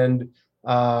 And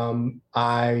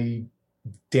I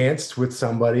danced with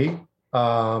somebody,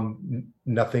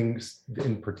 nothing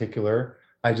in particular.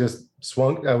 I was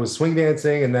swing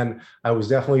dancing, and then I was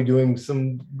definitely doing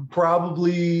some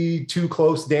probably too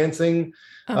close dancing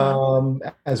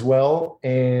as well.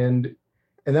 And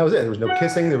that was it. There was no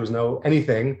kissing, there was no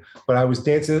anything, but I was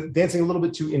dancing a little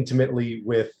bit too intimately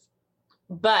with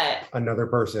another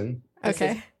person.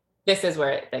 Okay. This is where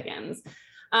it begins.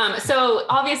 So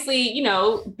obviously,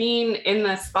 being in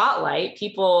the spotlight,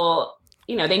 people,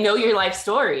 they know your life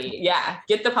story. Yeah.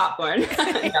 Get the popcorn.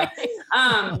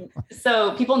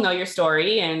 So people know your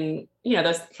story and,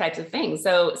 those types of things.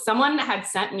 So someone had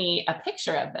sent me a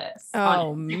picture of this.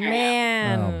 Oh,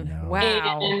 man. Oh, no.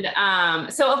 Wow.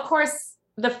 And so of course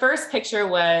the first picture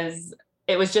was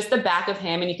just the back of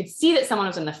him, and you could see that someone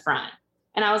was in the front.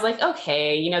 And I was like,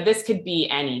 okay, this could be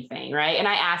anything, right? And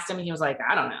I asked him, and he was like,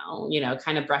 I don't know,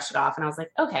 kind of brushed it off. And I was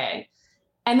like, okay.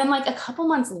 And then like a couple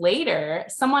months later,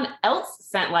 someone else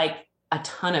sent like a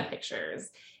ton of pictures.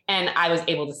 And I was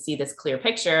able to see this clear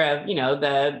picture of,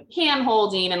 the hand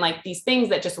holding and like these things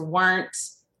that just weren't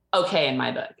okay in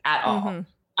my book at all. Mm-hmm.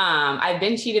 I've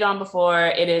been cheated on before.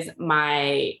 It is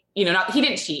my, he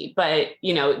didn't cheat, but,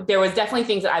 there was definitely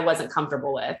things that I wasn't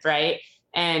comfortable with, right?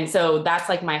 And so that's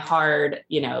like my hard,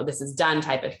 this is done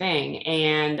type of thing.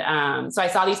 And so I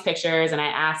saw these pictures and I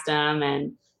asked him,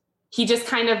 and he just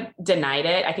kind of denied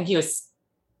it. I think he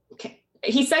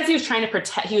says he was trying to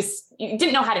protect, he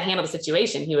didn't know how to handle the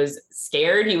situation. He was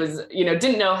scared. He was,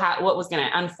 didn't know what was going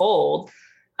to unfold.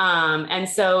 And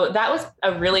so that was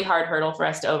a really hard hurdle for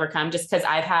us to overcome, just because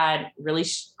I've had really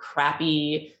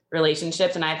crappy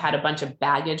relationships and I've had a bunch of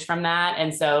baggage from that.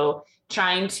 And so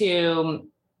trying to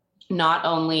not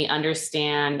only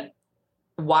understand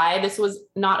why this was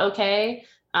not okay,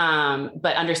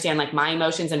 but understand like my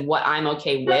emotions and what I'm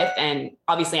okay with. And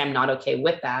obviously I'm not okay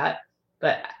with that,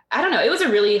 but I don't know. It was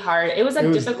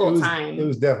a difficult time. It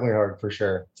was definitely hard for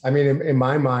sure. I mean, in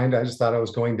my mind, I just thought I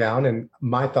was going down, and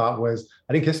my thought was,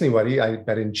 I didn't kiss anybody. I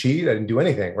didn't cheat. I didn't do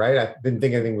anything, right? I didn't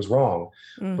think anything was wrong.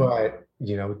 Mm-hmm. But,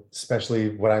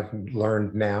 especially what I've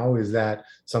learned now is that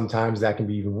sometimes that can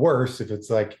be even worse if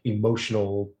it's like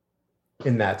emotional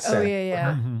in that sense. Oh,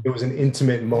 yeah. Mm-hmm. It was an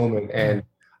intimate moment, and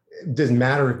it doesn't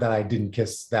matter that I didn't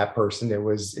kiss that person. It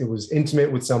was intimate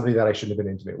with somebody that I shouldn't have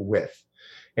been intimate with.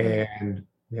 And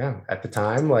yeah, at the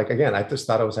time, like, again, I just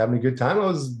thought I was having a good time. I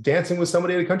was dancing with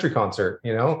somebody at a country concert,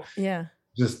 Yeah.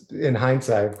 Just in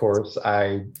hindsight, of course,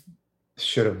 I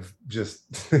should have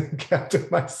just kept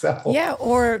it myself. Yeah.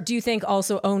 Or do you think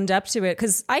also owned up to it?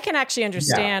 Because I can actually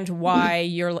understand why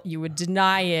you would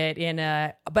deny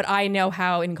it but I know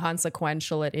how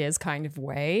inconsequential it is kind of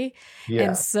way. Yeah.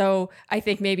 And so I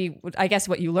think I guess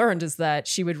what you learned is that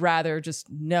she would rather just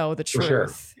know the truth. For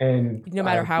sure. And no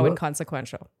matter how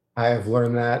inconsequential. I have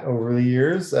learned that over the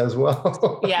years as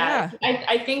well. Yeah.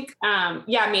 I think,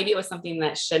 maybe it was something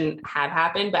that shouldn't have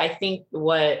happened, but I think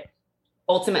what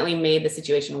ultimately made the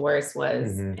situation worse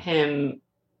was him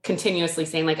continuously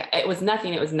saying like, it was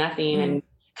nothing. And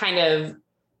kind of,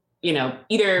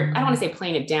 either, I don't want to say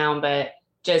playing it down, but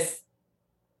just,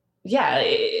 in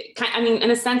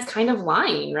a sense, kind of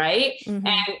lying. Right. Mm-hmm.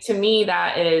 And to me,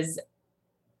 that is,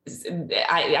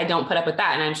 I don't put up with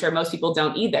that. And I'm sure most people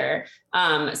don't either.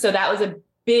 So that was a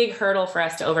big hurdle for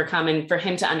us to overcome, and for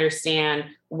him to understand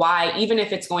why, even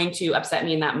if it's going to upset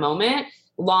me in that moment,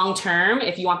 long term,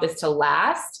 if you want this to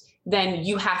last, then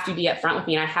you have to be upfront with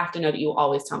me. And I have to know that you will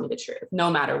always tell me the truth,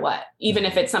 no matter what, even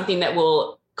if it's something that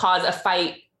will cause a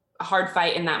hard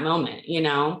fight in that moment,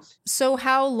 So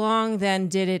how long then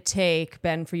did it take,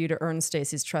 Ben, for you to earn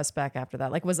Stacy's trust back after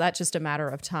that? Like, was that just a matter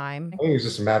of time? I think it was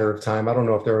just a matter of time. I don't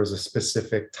know if there was a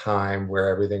specific time where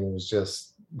everything was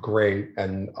just great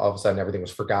and all of a sudden everything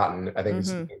was forgotten. I think it's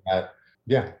something that,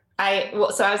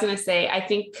 So I was going to say, I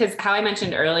think, because how I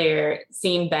mentioned earlier,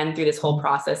 seeing Ben through this whole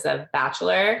process of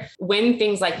Bachelor, when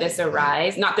things like this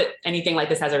arise, not that anything like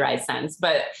this has arisen since,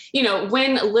 but,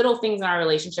 when little things in our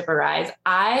relationship arise,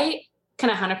 I can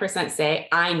 100% say,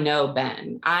 I know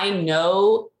Ben. I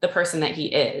know the person that he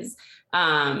is.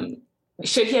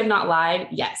 Should he have not lied?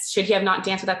 Yes. Should he have not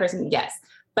danced with that person? Yes.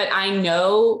 But I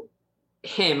know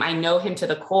him to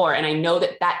the core. And I know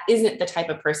that isn't the type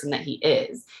of person that he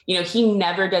is. He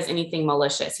never does anything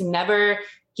malicious. He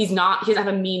doesn't have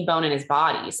a mean bone in his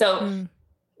body. So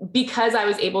because I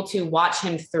was able to watch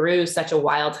him through such a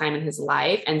wild time in his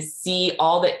life and see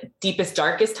all the deepest,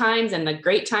 darkest times and the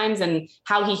great times and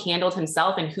how he handled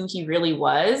himself and who he really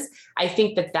was, I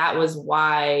think that was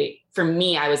why, for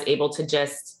me, I was able to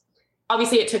just,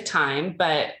 obviously it took time,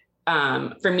 but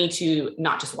for me to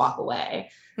not just walk away,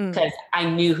 because I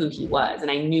knew who he was, and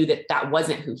I knew that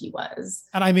wasn't who he was.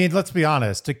 And I mean, let's be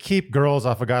honest, to keep girls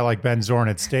off a guy like Ben Zorn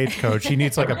at Stagecoach, he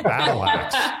needs like a battle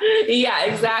axe. Yeah,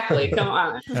 exactly. Come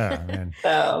on. Yeah, man.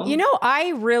 So,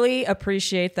 I really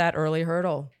appreciate that early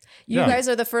hurdle. You guys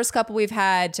are the first couple we've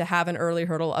had to have an early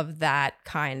hurdle of that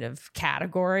kind of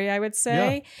category, I would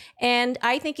say. Yeah. And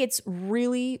I think it's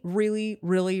really, really,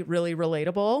 really, really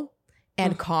relatable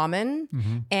and common.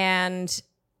 Mm-hmm. And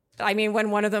I mean,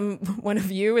 when one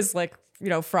of you is like,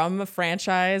 from a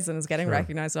franchise and is getting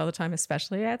recognized all the time,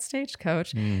 especially at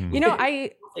Stagecoach,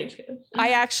 I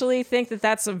actually think that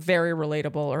that's a very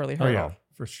relatable early hurdle. Oh, yeah,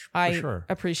 for sure.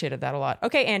 I appreciated that a lot.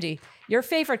 Okay, Andy, your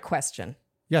favorite question.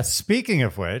 Yes. Speaking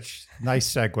of which, nice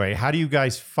segue. How do you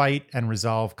guys fight and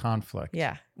resolve conflict?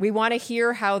 Yeah. We want to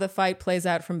hear how the fight plays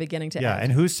out from beginning to end. Yeah.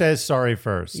 And who says sorry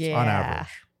first on average?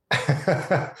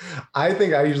 I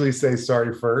think I usually say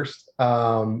sorry first.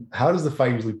 How does the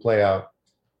fight usually play out?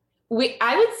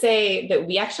 I would say that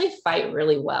we actually fight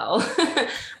really well.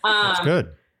 That's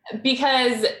good.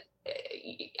 Because,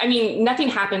 I mean, nothing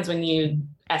happens when you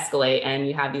escalate and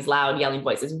you have these loud yelling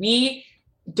voices. We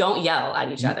don't yell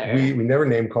at each other. We never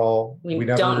name call. We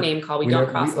don't name call. We don't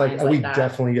cross lines we that.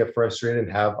 Definitely get frustrated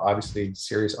and have obviously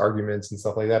serious arguments and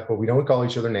stuff like that, but we don't call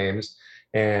each other names.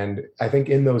 And I think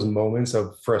in those moments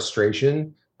of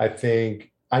frustration, I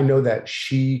know that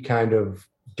she kind of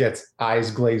gets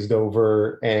eyes glazed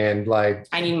over and like,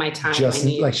 I need my time.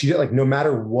 No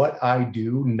matter what I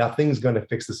do, nothing's going to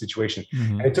fix the situation.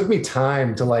 Mm-hmm. And it took me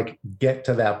time to like get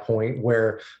to that point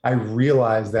where I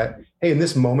realized that, hey, in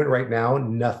this moment right now,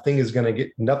 nothing's going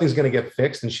to get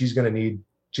fixed. And she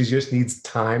just needs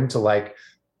time to like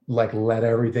let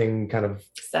everything kind of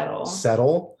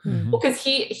settle. Mm-hmm. Well, because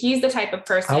he's the type of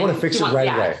person I want to fix it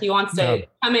right away. He wants to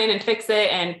come in and fix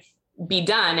it and be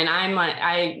done. And I'm like,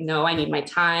 I know I need my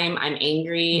time. I'm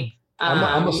angry.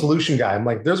 I'm a solution guy. I'm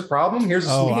like, there's a problem. Here's a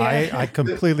solution. I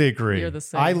completely agree. You're the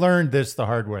same. I learned this the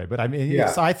hard way, but I mean,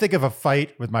 I think of a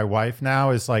fight with my wife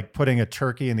now as like putting a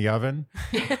turkey in the oven.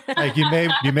 Like you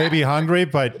may be hungry,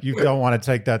 but you don't want to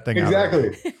take that thing out.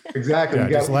 Exactly. Yeah,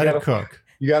 just let it cook.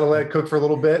 You got to let it cook for a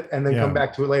little bit and then come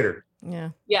back to it later. Yeah.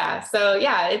 Yeah. So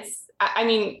I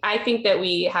mean, I think that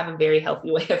we have a very healthy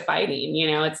way of fighting.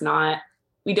 It's not,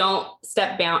 we don't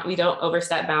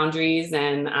overstep boundaries,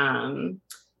 and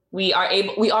we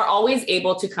are always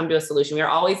able to come to a solution. We are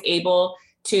always able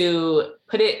to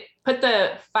put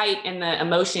the fight and the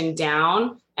emotion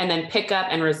down and then pick up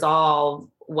and resolve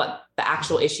what the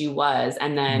actual issue was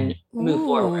and then move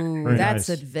forward. That's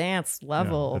nice. Advanced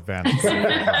level. Yeah,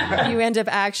 advanced. You end up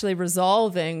actually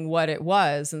resolving what it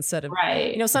was instead of,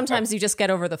 sometimes you just get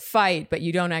over the fight, but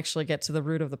you don't actually get to the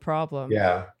root of the problem.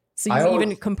 Yeah. So you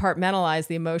even compartmentalize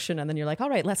the emotion and then you're like, all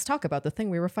right, let's talk about the thing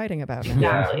we were fighting about.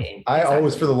 Exactly. I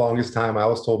always, for the longest time, I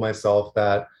always told myself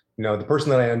that, the person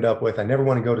that I end up with, I never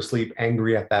want to go to sleep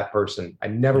angry at that person. I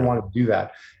never wanted to do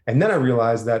that. And then I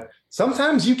realized that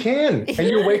sometimes you can, and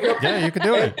you wake up. Yeah, you can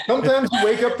do it. Sometimes you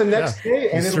wake up the next day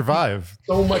and it'll survive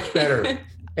so much better.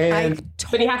 And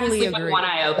but you have to sleep with one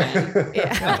eye open.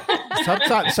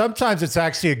 Yeah. Sometimes it's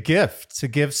actually a gift to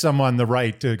give someone the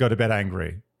right to go to bed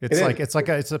angry.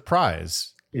 It's a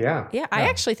prize. Yeah. Yeah. I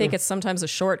actually think it's sometimes a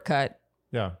shortcut.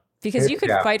 Yeah. Because you could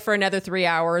fight for another 3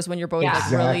 hours when you're both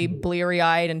really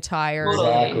bleary-eyed and tired.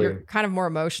 Exactly. You're kind of more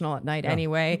emotional at night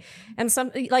anyway. And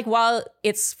while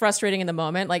it's frustrating in the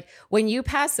moment, like when you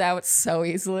pass out so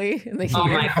easily in the heat. Oh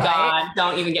my God.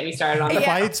 Don't even get me started on that.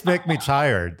 Fights make me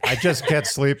tired. I just get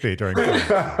sleepy during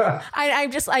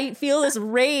fights. I feel this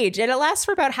rage, and it lasts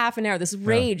for about half an hour. This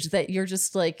rage that you're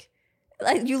just like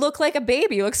you look like a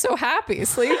baby. You look so happy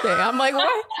sleeping. I'm like,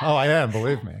 what? Oh, I am.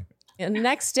 Believe me. And the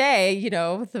next day,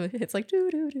 it's like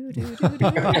do do do do do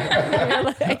do.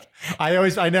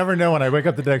 I never know when I wake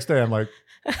up the next day. I'm like,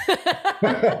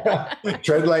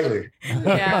 tread lightly.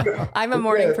 Yeah, I'm a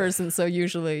morning person, so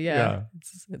usually,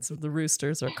 it's the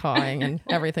roosters are cawing and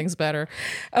everything's better.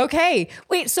 Okay,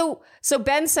 wait. So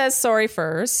Ben says sorry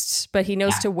first, but he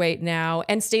knows to wait now.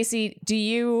 And Stacy, do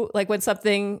you like when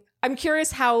something? I'm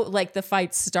curious how like the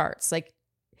fight starts. Like,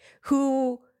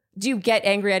 who? Do you get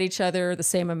angry at each other the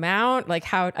same amount? Like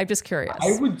how? I'm just curious.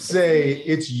 I would say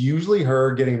it's usually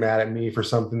her getting mad at me for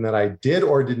something that I did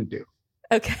or didn't do.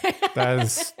 Okay.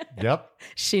 Yep.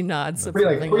 She nods.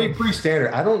 Pretty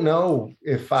standard. I don't know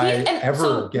if I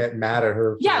ever get mad at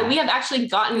her. Yeah, we have actually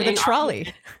gotten the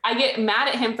trolley. I get mad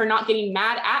at him for not getting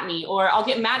mad at me, or I'll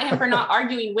get mad at him for not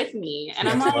arguing with me. And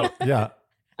I'm like, yeah.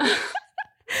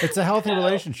 It's a healthy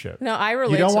relationship. No, I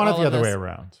relate. You don't to want all it the of other this. way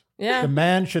around. Yeah. The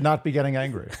man should not be getting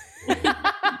angry.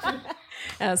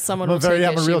 Someone I'm will take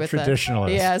a issue real with that.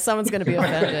 traditionalist. Yeah, someone's going to be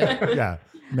offended. Yeah,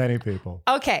 many people.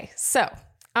 Okay, so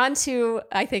on to,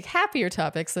 I think, happier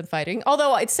topics than fighting.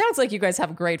 Although it sounds like you guys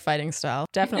have great fighting style.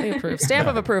 Definitely approve. Stamp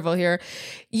of approval here.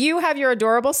 You have your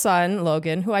adorable son,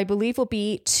 Logan, who I believe will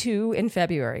be 2 in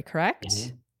February, correct?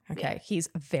 Mm-hmm. Okay, he's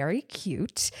very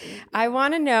cute. I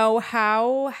want to know,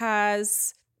 how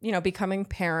has, becoming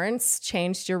parents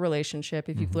changed your relationship,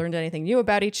 if you've learned anything new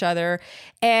about each other?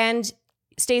 And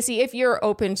Stacy, if you're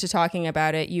open to talking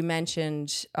about it, you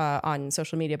mentioned on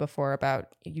social media before about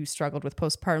you struggled with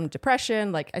postpartum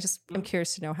depression. I'm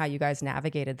curious to know how you guys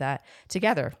navigated that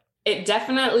together. It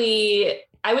definitely,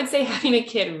 I would say having a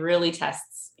kid really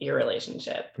tests your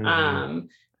relationship,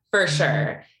 for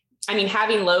sure. I mean,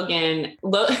 having Logan,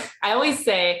 I always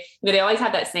say, they always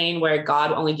have that saying where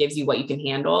God only gives you what you can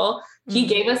handle. He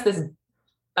gave us this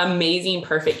amazing,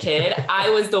 perfect kid.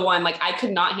 I was the one, I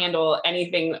could not handle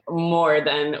anything more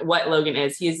than what Logan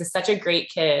is. He is just such a great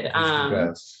kid.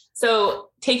 So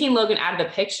taking Logan out of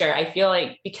the picture, I feel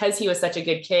like because he was such a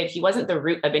good kid, he wasn't the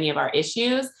root of any of our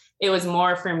issues. It was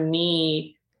more for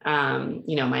me,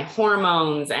 my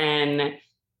hormones and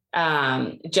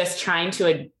just trying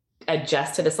to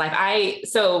adjust to this life.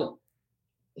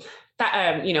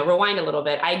 Rewind a little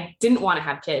bit. I didn't want to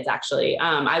have kids, actually.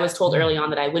 I was told early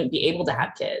on that I wouldn't be able to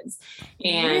have kids.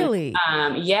 And really?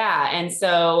 Yeah. And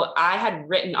so I had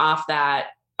written off that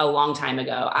a long time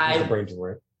ago. Brain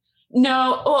tumor.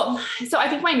 No. Well, so I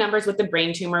think my numbers with the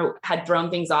brain tumor had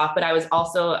thrown things off, but I was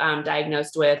also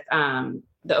diagnosed with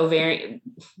the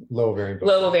low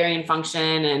ovarian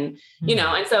function. And,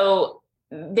 and so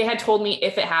they had told me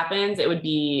if it happens, it would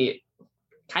be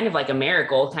kind of like a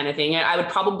miracle kind of thing. I would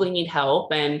probably need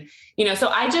help. And, so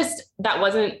that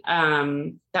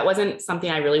wasn't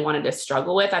something I really wanted to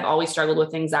struggle with. I've always struggled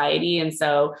with anxiety. And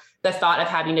so the thought of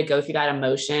having to go through that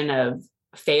emotion of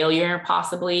failure,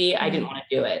 possibly, I didn't want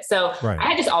to do it. So I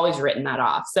had just always written that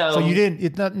off. So you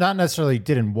not necessarily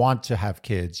didn't want to have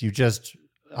kids. You just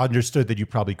understood that you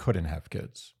probably couldn't have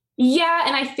kids. Yeah.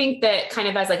 And I think that kind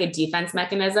of as a defense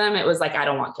mechanism, it was I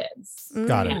don't want kids.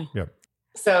 Got it. Yep.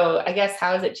 So I guess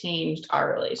how has it changed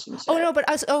our relationship?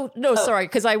 Sorry.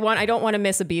 Cause I don't want to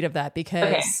miss a beat of that,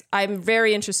 because I'm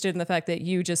very interested in the fact that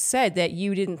you just said that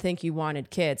you didn't think you wanted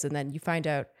kids, and then you find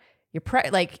out you're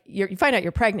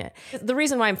pregnant. The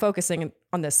reason why I'm focusing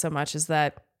on this so much is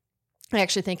that I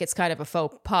actually think it's kind of a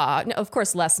faux pas. Of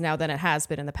course, less now than it has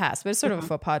been in the past, but it's sort of a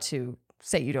faux pas to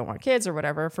say you don't want kids or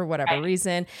whatever, for whatever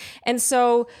reason. And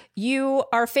so you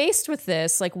are faced with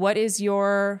this, what's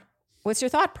your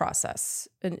thought process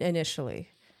initially?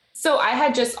 So I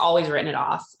had just always written it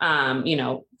off,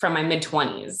 from my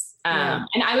mid-20s.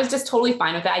 And I was just totally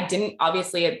fine with it. I didn't,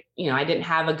 obviously, I didn't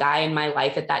have a guy in my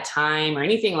life at that time or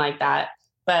anything like that.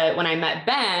 But when I met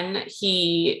Ben,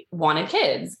 he wanted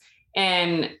kids.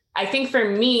 And I think for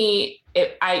me,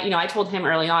 I told him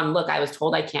early on, look, I was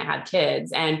told I can't have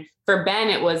kids. And for Ben,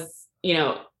 it was,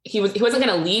 he wasn't going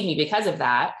to leave me because of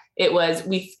that. It was,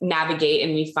 we navigate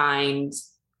and we find,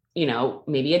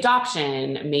 maybe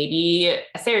adoption, maybe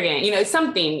a surrogate,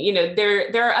 something,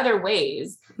 there are other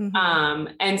ways.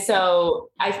 And so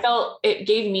I felt it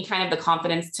gave me kind of the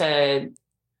confidence to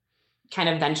kind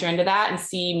of venture into that and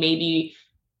see maybe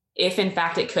if in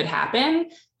fact it could happen.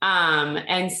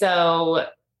 And so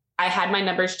I had my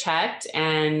numbers checked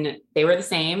and they were the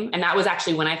same. And that was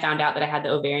actually when I found out that I had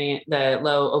the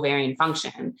low ovarian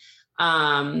function.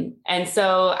 And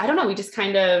so I don't know, we just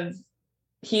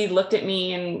he looked at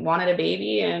me and wanted a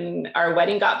baby, and our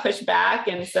wedding got pushed back.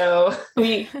 And so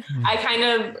I kind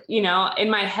of, in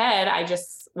my head, I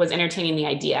just was entertaining the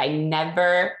idea. I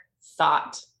never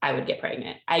thought I would get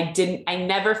pregnant. I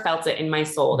never felt it in my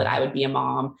soul that I would be a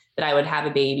mom, that I would have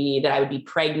a baby, that I would be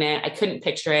pregnant. I couldn't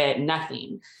picture it,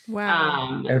 nothing.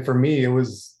 Wow. And for me, it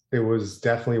was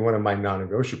definitely one of my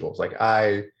non-negotiables.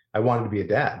 I wanted to be a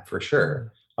dad for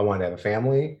sure. I wanted to have a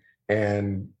family,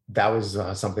 and that was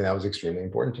something that was extremely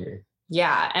important to me.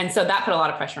 Yeah. And so that put a lot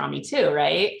of pressure on me too,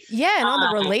 right? Yeah. And on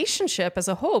the relationship as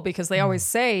a whole, because they always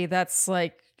say that's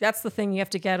the thing you have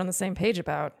to get on the same page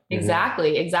about.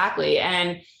 Exactly.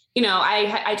 And,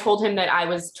 I told him that I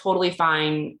was totally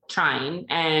fine trying,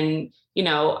 and,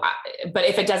 but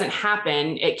if it doesn't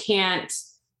happen,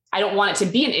 I don't want it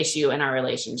to be an issue in our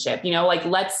relationship,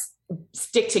 let's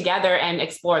stick together and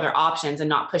explore their options and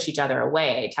not push each other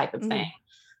away type of thing.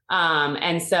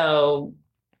 And so,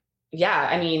 yeah,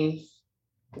 I mean,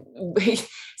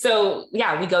 so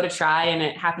yeah, we go to try and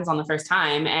it happens on the first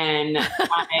time. And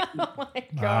oh my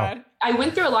God. I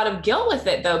went through a lot of guilt with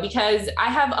it though, because I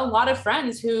have a lot of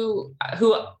friends who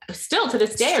still to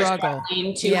this day are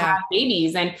struggling to have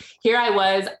babies. And here I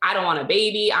was, I don't want a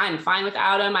baby. I'm fine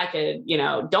without them. I could,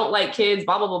 don't like kids,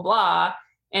 blah, blah, blah, blah.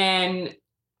 And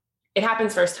it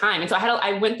happens first time. And so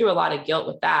I went through a lot of guilt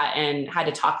with that and had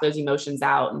to talk those emotions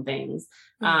out and things.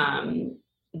 Mm-hmm.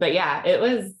 But yeah, it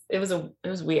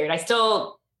was weird. I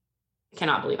still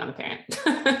cannot believe I'm a parent.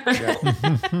 But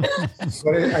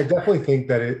I definitely think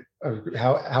that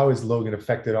how has Logan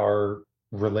affected our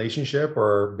relationship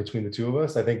or between the two of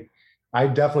us? I think I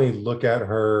definitely look at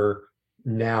her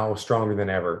now stronger than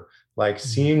ever. Like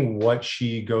seeing what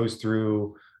she goes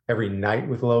through every night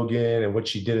with Logan and what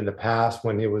she did in the past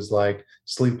when it was like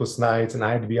sleepless nights and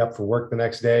I had to be up for work the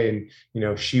next day and,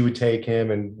 she would take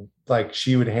him and like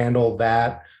she would handle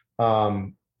that.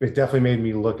 It definitely made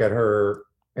me look at her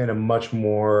in a much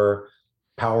more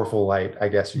powerful light, I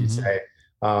guess you could say.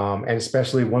 And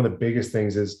especially one of the biggest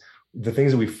things is the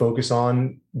things that we focus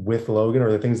on with Logan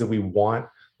or the things that we want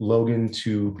Logan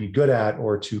to be good at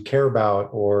or to care about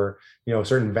or,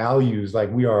 certain values,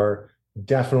 like we are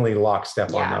definitely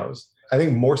lockstep on those. I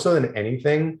think more so than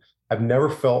anything, I've never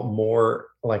felt more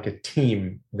like a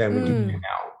team than we do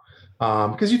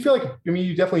now. Because you feel like,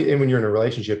 you definitely, and when you're in a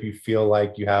relationship, you feel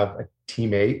like you have a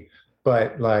teammate,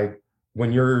 but like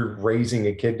when you're raising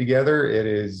a kid together, it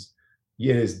is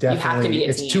definitely,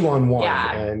 it's 2-on-1.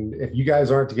 Yeah. And if you guys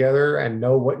aren't together and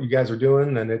know what you guys are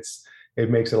doing, then it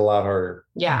makes it a lot harder.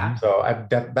 Yeah. So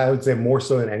I would say more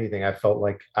so than anything, I feel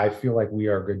like we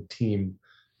are a good team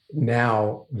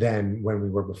now than when we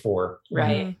were before.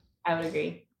 Right. I would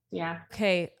agree. Yeah.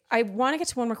 Okay. I want to get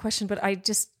to one more question, but I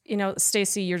just,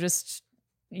 Stacy, you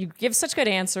give such good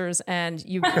answers and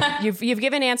you've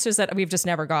given answers that we've just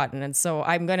never gotten. And so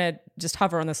I'm going to just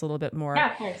hover on this a little bit more.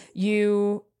 Yeah, of course.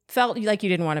 You felt like you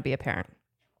didn't want to be a parent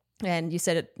and you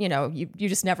said, you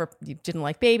just never, you didn't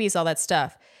like babies, all that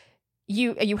stuff.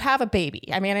 You have a baby.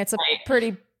 I mean, it's a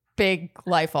pretty big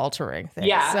life altering thing.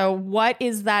 Yeah. So what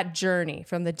is that journey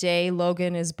from the day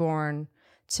Logan is born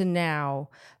to now?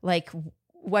 Like,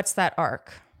 what's that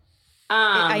arc?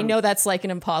 I know that's like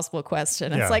an impossible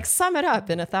question. It's like, sum it up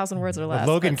in 1,000 words or less.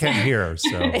 But Logan can't hear,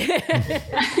 so.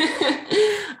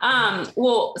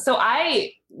 Well, so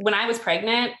when I was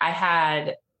pregnant, I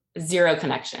had zero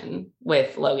connection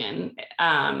with Logan.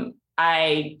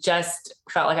 I just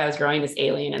felt like I was growing this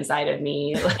alien inside of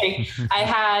me. Like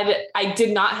I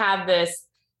did not have this,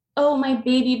 oh, my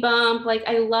baby bump. Like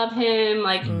I love him.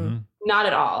 Like not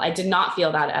at all. I did not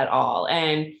feel that at all.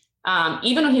 And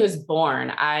even when he was born,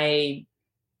 he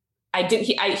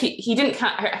didn't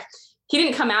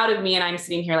come out of me and I'm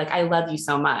sitting here like, I love you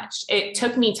so much. It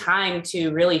took me time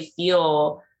to really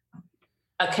feel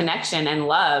a connection and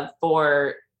love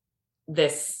for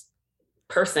this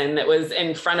person that was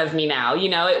in front of me now.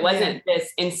 It wasn't this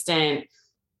instant,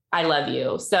 I love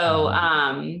you. So,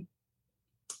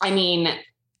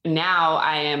 now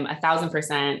I am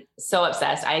 1,000% so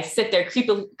obsessed. I sit there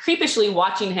creepishly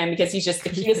watching him because he's just the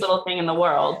cutest little thing in the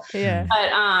world. Yeah.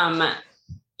 But,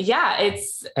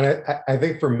 it's. And I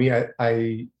think for me,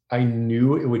 I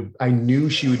knew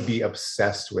she would be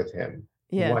obsessed with him.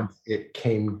 Yeah. Once it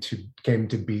came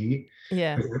to be.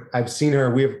 Yeah. I've seen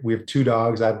her. We have 2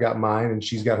 dogs. I've got mine and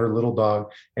she's got her little dog.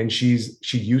 And she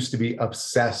used to be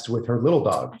obsessed with her little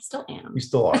dog. I still am. You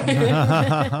still are.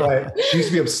 But she used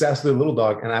to be obsessed with the little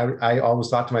dog. And I always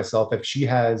thought to myself, if she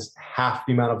has half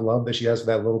the amount of love that she has for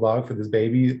that little dog, for this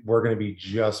baby, we're going to be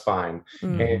just fine.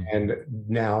 And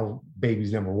now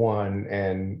baby's number 1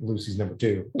 and Lucy's number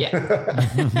 2.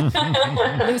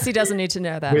 Yeah. Lucy doesn't need to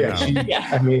know that.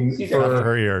 She's for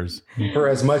her ears. For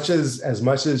as much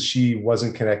as she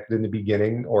wasn't connected in the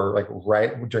beginning or like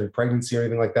right during pregnancy or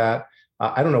anything like that,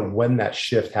 I don't know when that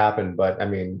shift happened, but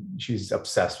she's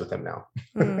obsessed with him now.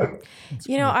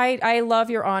 I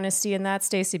love your honesty in that,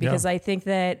 Stacy, because I think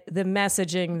that the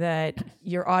messaging that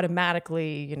you're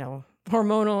automatically,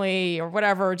 hormonally or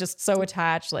whatever, just so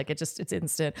attached, like it's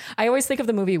instant. I always think of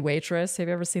the movie Waitress. Have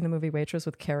you ever seen the movie Waitress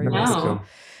with Carrie Russell?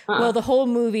 Well, the whole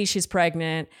movie, she's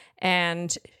pregnant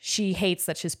and she hates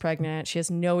that she's pregnant. She has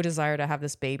no desire to have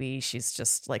this baby. She's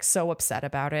just like so upset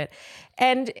about it.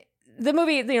 And the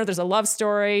movie, there's a love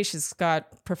story. She's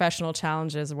got professional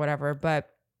challenges or whatever, but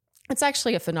it's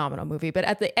actually a phenomenal movie. But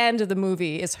at the end of the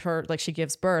movie is her, like she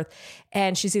gives birth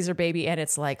and she sees her baby and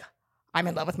it's like, I'm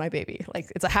in love with my baby.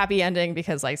 Like it's a happy ending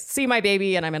because I see my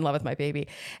baby and I'm in love with my baby.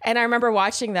 And I remember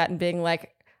watching that and being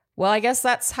like, well, I guess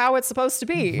that's how it's supposed to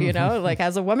be. Like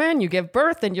as a woman, you give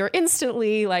birth and you're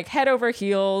instantly like head over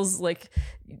heels, like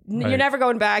You're never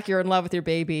going back. You're in love with your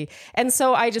baby. And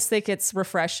so I just think it's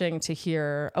refreshing to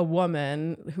hear a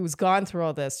woman who's gone through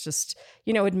all this just,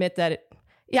 admit that.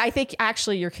 I think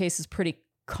actually your case is pretty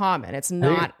common. It's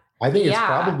not. I think it's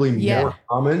probably more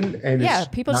common.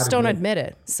 And people just don't admit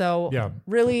it. So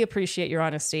really appreciate your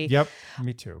honesty. Yep,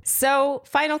 me too. So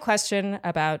final question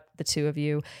about the two of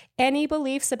you. Any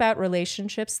beliefs about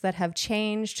relationships that have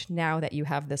changed now that you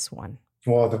have this one?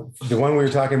 Well, the one we were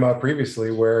talking about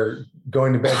previously, where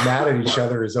going to bed mad at each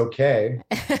other is okay.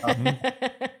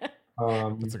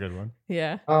 That's a good one.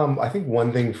 Yeah. I think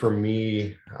one thing for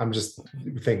me, I'm just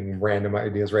thinking random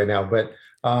ideas right now, but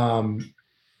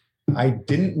I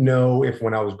didn't know if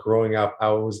when I was growing up, I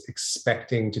was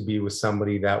expecting to be with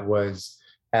somebody that was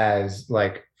as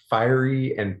like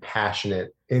fiery and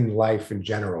passionate in life in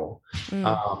general.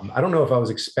 I don't know if I was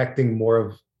expecting more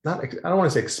of, I don't want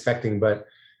to say expecting, but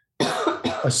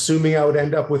assuming I would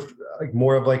end up with like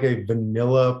more of like a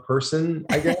vanilla person,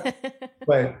 I guess.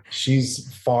 But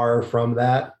she's far from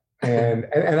that. And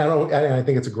I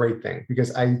think it's a great thing,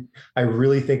 because I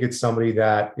really think it's somebody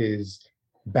that is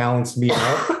balanced me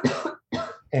out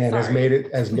and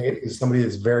is somebody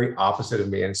that's very opposite of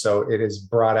me. And so it has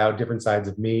brought out different sides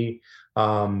of me.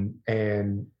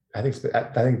 And I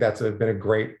think that's been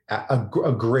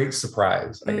a great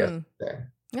surprise, I guess.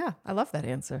 Yeah. I love that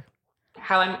answer.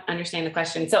 How I'm understanding the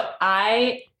question. So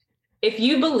if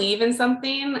you believe in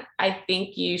something, I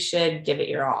think you should give it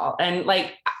your all. And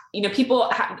like, people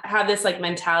have this like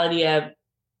mentality of,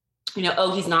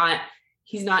 oh, he's not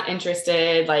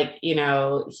interested. Like, you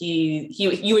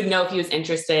would know if he was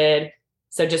interested.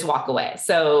 So just walk away.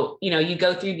 So, you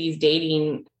go through these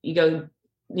dating, down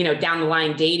the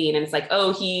line dating, and it's like,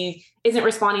 oh, he isn't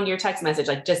responding to your text message.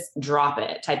 Like, just drop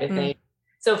it type of thing.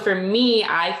 So for me,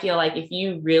 I feel like if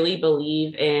you really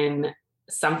believe in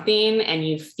something and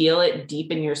you feel it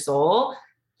deep in your soul,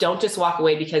 don't just walk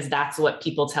away because that's what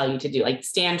people tell you to do. Like,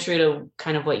 stand true to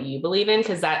kind of what you believe in.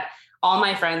 Cause all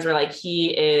my friends were like,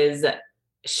 he is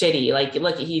shitty. Like,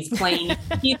 look, he's playing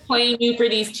you for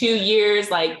these 2 years.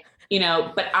 Like,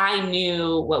 but I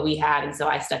knew what we had. And so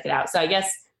I stuck it out. So I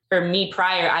guess for me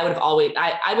prior, I would have always,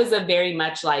 I was a very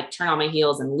much like turn on my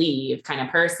heels and leave kind of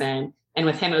person. And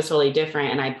with him, it was totally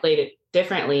different. And I played it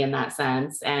differently in that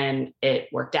sense, and it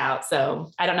worked out.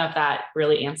 So I don't know if that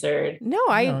really answered. No,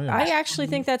 I actually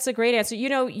think that's a great answer.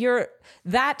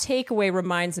 That takeaway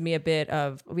reminds me a bit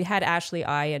of, we had Ashley,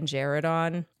 and Jared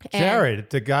on. Jared,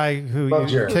 the guy who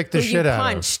you kicked the shit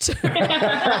out of.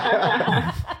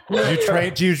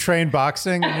 Do you train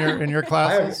boxing in your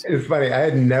classes? It's funny. I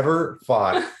had never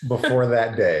fought before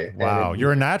that day. Wow,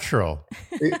 you're a natural.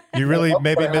 You really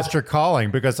maybe missed your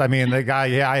calling, because the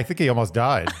guy, I think he almost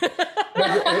died.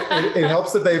 It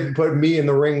helps that they put me in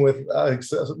the ring with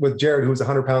Jared, who's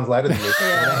 100 pounds lighter than me.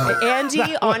 Yeah.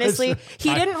 Andy, honestly,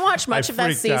 he didn't watch much of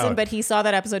that season, but he saw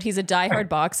that episode. He's a diehard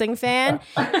boxing fan,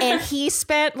 and he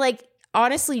spent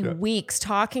weeks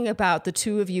talking about the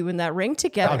two of you in that ring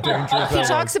together. He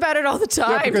talks about it all the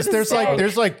time. Yeah, because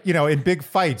there's in big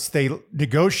fights, they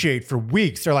negotiate for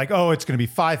weeks. They're like, oh, it's going to be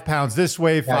 5 pounds this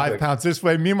way, 5 pounds this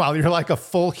way. Meanwhile, you're like a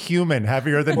full human,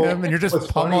 heavier than him, and you're just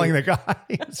pummeling the guy.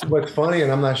 What's funny,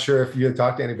 and I'm not sure if you had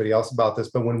talked to anybody else about this,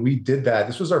 but when we did that,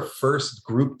 this was our first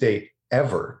group date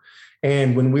ever.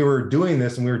 And when we were doing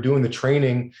this and we were doing the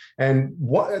training, and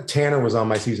Tanner was on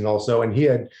my season also, and he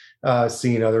had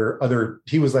seen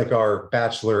he was like our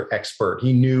bachelor expert.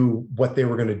 He knew what they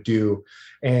were going to do.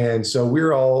 And so we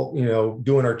were all,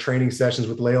 doing our training sessions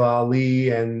with Layla Ali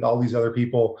and all these other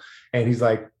people. And he's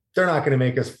like, they're not going to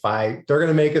make us fight. They're going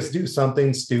to make us do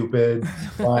something stupid.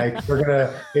 Like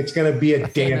it's going to be a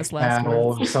dance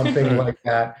battle or something like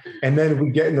that. And then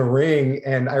we get in the ring.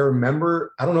 And I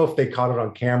remember, I don't know if they caught it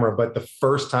on camera, but the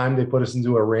first time they put us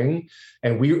into a ring,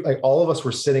 and we, like, all of us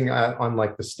were sitting on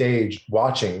like the stage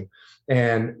watching,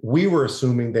 and we were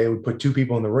assuming they would put two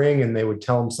people in the ring and they would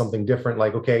tell them something different.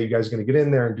 Like, okay, you guys are going to get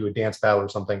in there and do a dance battle or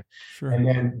something. Sure. And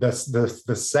then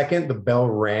the second the bell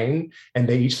rang and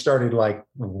they each started like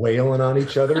wailing on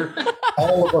each other,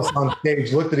 all of us on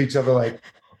stage looked at each other like,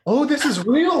 oh, this is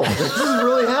real. This is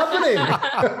really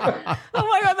happening. Oh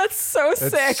my God, that's so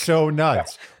sick. That's so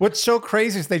nuts. What's so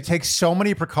crazy is they take so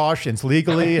many precautions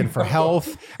legally and for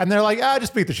health, and they're like,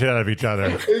 just beat the shit out of each other.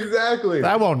 Exactly.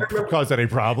 That won't cause any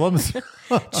problems.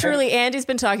 Truly, Andy's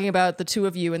been talking about the two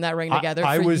of you in that ring together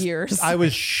for years. I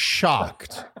was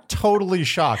shocked. Totally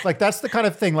shocked. Like, that's the kind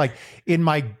of thing, like in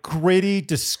my gritty,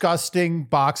 disgusting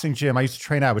boxing gym I used to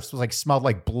train at, which was like smelled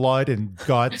like blood and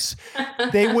guts.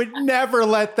 They would never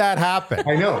let that happen.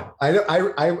 I know.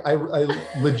 I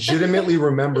legitimately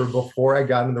remember before I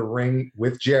got in the ring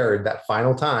with Jared that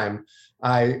final time,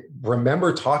 I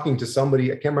remember talking to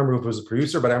somebody, I can't remember if it was a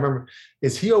producer, but I remember,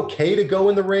 is he okay to go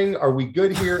in the ring? Are we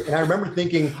good here? And I remember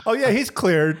thinking, oh yeah, he's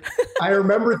cleared. I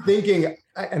remember thinking,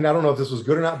 and I don't know if this was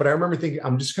good or not, but I remember thinking,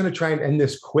 I'm just going to try and end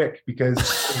this quick because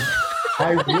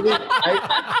I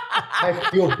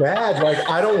feel bad. Like,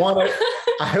 I don't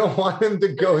want him to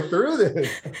go through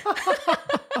this.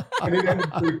 And it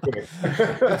ended pretty quick.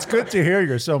 It's good to hear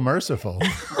you're so merciful.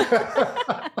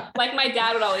 Like my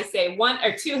dad would always say, 1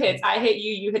 or 2 hits, I hit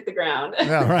you, you hit the ground.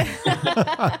 Yeah, right.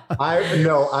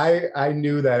 I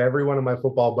knew that every one of my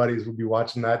football buddies would be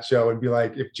watching that show and be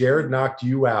like, if Jared knocked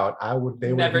you out,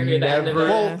 they Never would hear that. never.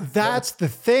 Well, that's the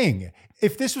thing.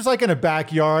 If this was like in a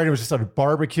backyard, it was just on a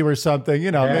barbecue or something,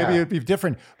 maybe it'd be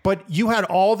different. But you had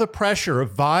all the pressure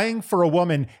of vying for a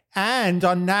woman and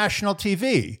on national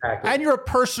TV. Exactly. And you're a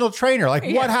personal trainer. Like,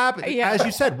 what happens? Yeah. As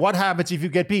you said, what happens if you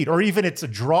get beat? Or even it's a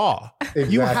draw.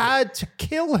 Exactly. You had to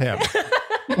kill him.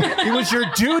 It was your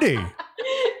duty.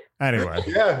 Anyway,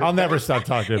 I'll never stop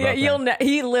talking about that.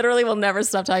 He literally will never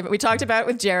stop talking. But we talked about it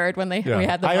with Jared when we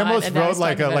had the. I almost wrote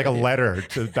like a letter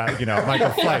to that, Michael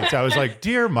Flight. I was like,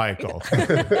 "Dear Michael."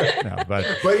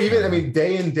 But even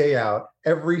day in, day out,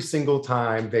 every single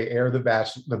time they air the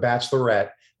Bachelorette,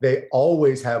 they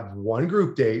always have one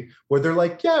group date where they're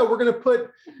like, "Yeah, we're going to put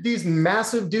these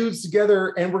massive dudes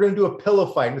together and we're going to do a pillow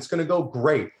fight and it's going to go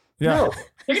great." Yeah. No,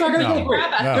 it's not going to go great.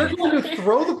 No. They're going to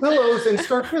throw the pillows and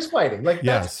start fist fighting. Like,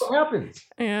 that's what happens.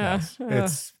 Yeah. Yes.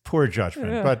 It's poor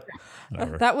judgment, but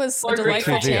whatever. That was a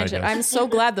delightful tangent. I'm so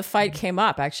glad the fight came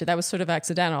up, actually. That was sort of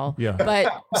accidental. Yeah.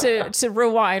 But to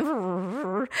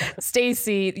rewind,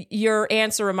 Stacy, your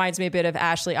answer reminds me a bit of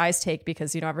Ashley I's take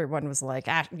because, everyone was like,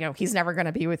 he's never going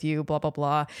to be with you, blah, blah,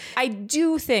 blah. I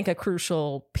do think a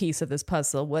crucial piece of this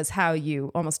puzzle was how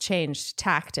you almost changed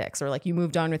tactics or like you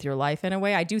moved on with your life in a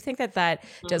way. I do think that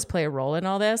does play a role in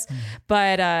all this.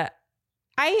 But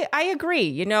I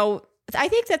agree. I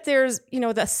think that there's,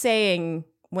 the saying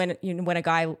when a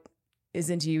guy is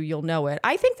into you, you'll know it.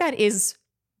 I think that is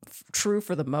true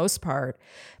for the most part.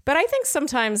 But I think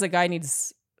sometimes a guy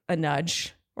needs a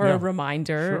nudge or a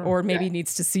reminder or maybe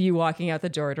needs to see you walking out the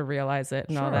door to realize it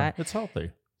and all that. It's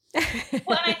healthy.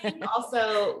 Well, and I think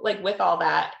also like with all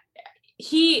that,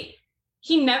 he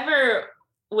never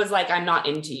was like, I'm not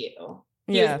into you.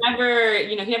 He was never,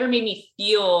 he never made me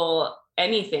feel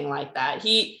anything like that.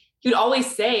 He would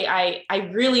always say, I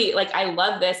really like, I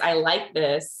love this. I like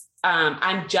this.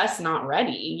 I'm just not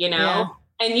ready, Yeah.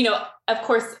 And, of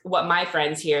course, what my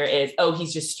friends hear is, oh,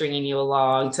 he's just stringing you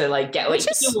along to like get what he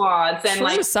wants. And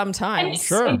like sometimes.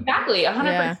 Sure. Exactly.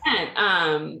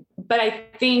 100%. But I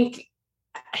think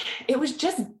it was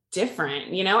just different.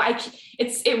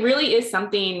 It really is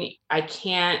something I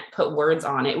can't put words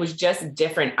on. It was just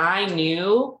different. I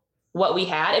knew what we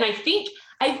had. And I think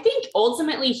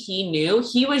ultimately he knew.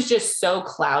 He was just so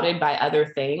clouded by other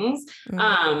things.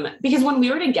 Because when we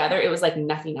were together, it was like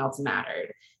nothing else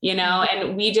mattered,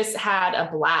 and we just had a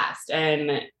blast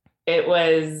and it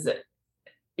was,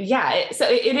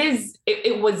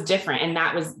 it was different. And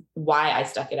that was why I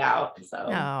stuck it out.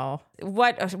 So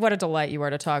what a delight you are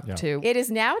to talk to. It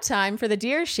is now time for the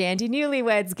Dear Shandy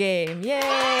Newlyweds game.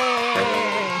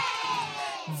 Yay!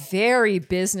 Very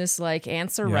businesslike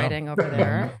answer writing over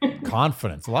there.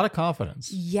 Confidence, a lot of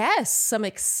confidence. Yes, some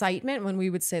excitement when we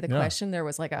would say the question. There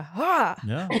was like a ha,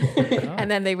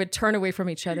 and then they would turn away from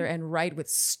each other and write with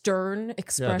stern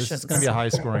expressions. This is going to be a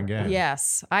high-scoring game.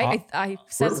 Yes, I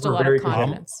sensed a lot of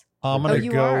confidence. I'm going to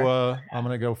go. I'm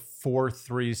going to go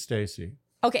 4-3, Stacy.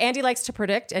 Okay, Andy likes to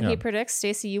predict, and he predicts,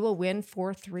 Stacy, you will win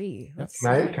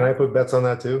 4-3. Can I put bets on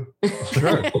that too?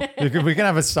 Sure. We can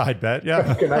have a side bet.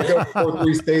 Yeah. Can I go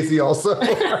 4-3 Stacy also?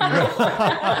 You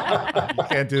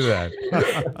can't do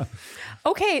that.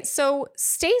 Okay, so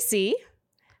Stacy,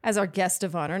 as our guest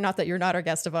of honor, not that you're not our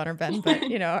guest of honor, Ben, but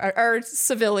our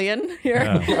civilian here.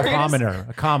 A commoner.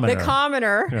 The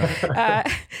commoner. Yeah.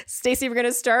 Stacy, we're going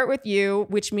to start with you,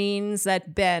 which means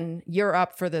that Ben, you're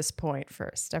up for this point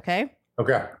first, okay?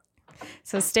 Okay.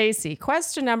 So Stacy,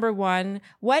 question number 1,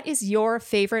 what is your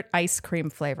favorite ice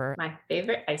cream flavor? My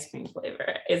favorite ice cream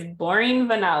flavor is boring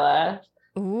vanilla.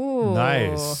 Ooh.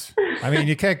 Nice. I mean,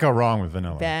 you can't go wrong with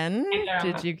vanilla. Ben,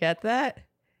 did you get that? It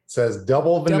says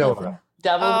double vanilla.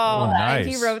 Double vanilla. Nice.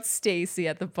 He wrote Stacy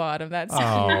at the bottom. That's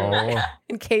cute.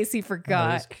 In case he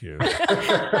forgot.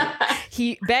 That is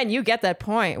cute. Ben, you get that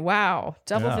point. Wow.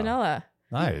 Double vanilla.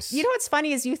 Nice. You know what's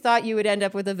funny is you thought you would end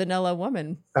up with a vanilla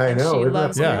woman. I know. She Isn't that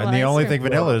loves funny? yeah, and the vanilla only ice thing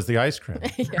cream. vanilla is the ice cream.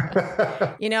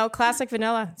 Yeah. You know, classic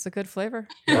vanilla. It's a good flavor.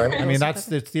 Right? I mean,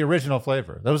 it's the original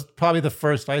flavor. That was probably the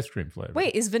first ice cream flavor.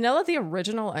 Wait, is vanilla the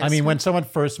original ice I mean, cream? when someone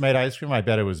first made ice cream, I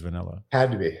bet it was vanilla.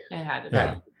 Had to be. It had to be.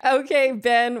 Yeah. Okay,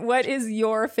 Ben, what is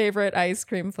your favorite ice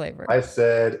cream flavor? I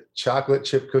said chocolate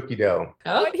chip cookie dough.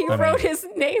 Oh, But he I mean, wrote his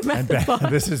name at And the bottom.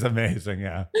 this is amazing.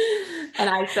 Yeah, and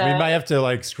I said, we might have to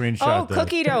like screenshot. Oh,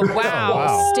 cookie dough. Wow.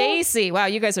 Wow. Stacy. Wow,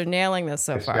 you guys are nailing this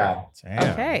so Nice far. job. Damn.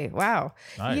 Okay, wow.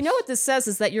 Nice. You know what this says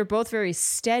is that you're both very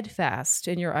steadfast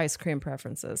in your ice cream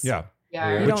preferences. Yeah,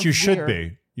 yeah, You which don't you should veer.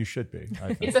 be. You should be. I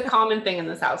think. it's a common thing in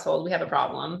this household. We have a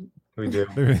problem. We do.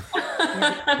 There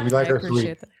We like I our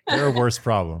appreciate sweet. that. are worse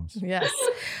problems. Yes.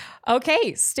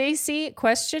 Okay, Stacy,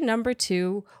 question number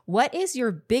 2. What is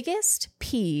your biggest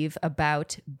peeve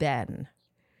about Ben?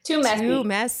 Too messy. Too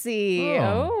messy.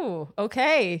 Oh. Oh,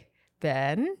 okay.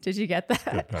 Ben, did you get that?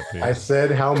 Good pet peeve. I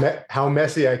said how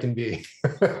messy I can be.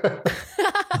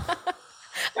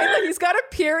 He's got a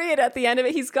period at the end of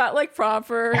it. He's got like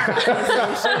proper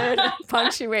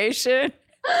punctuation.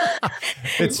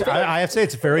 I have to say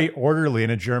it's very orderly in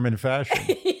a German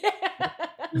fashion.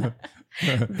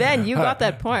 Ben, you got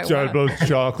that point. Wow. Double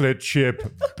chocolate chip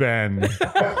Ben.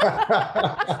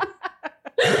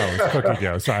 Oh, it's cookie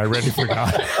dough. Sorry, I already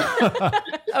forgot.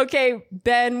 Okay,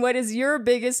 Ben, what is your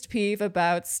biggest peeve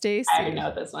about Stacy? I don't know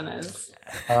what this one is.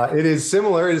 It is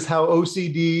similar. It is how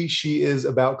OCD she is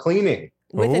about cleaning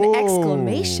With an Oh.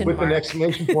 exclamation with mark. an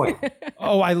exclamation point.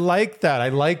 Oh, I like that. I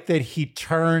like that he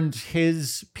turned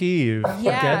his peeve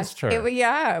against her.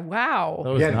 Yeah, wow. That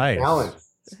was nice. Balance.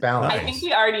 It's balance. I think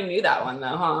we already knew that one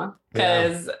though, huh?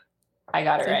 Because I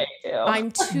got it right too. I'm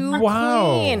too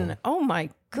Wow. clean. Oh my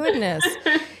goodness.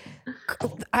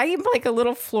 I am like a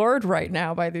little floored right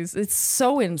now by these. It's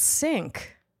so in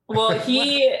sync. Well,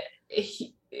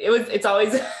 it's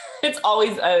always it's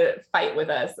always a fight with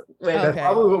us. That's Okay.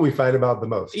 probably what we fight about the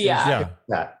most. Yeah. Yeah.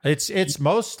 That. It's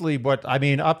mostly what I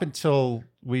mean. Up until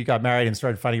we got married and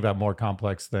started fighting about more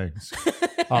complex things.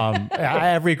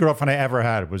 Every girlfriend I ever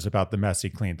had was about the messy,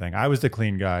 clean thing. I was the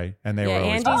clean guy, and they were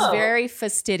always. Andy's Oh. very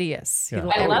fastidious. Yeah.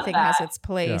 He, I love everything has that. its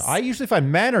place. Yeah, I usually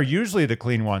find men are usually the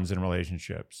clean ones in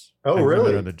relationships. Oh, and women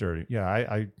really? Are the dirty? Yeah,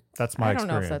 I that's my I don't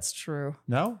know experience. if that's true.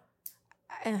 No.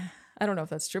 I don't know if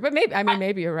that's true, but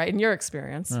maybe you're right in your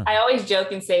experience. Yeah. I always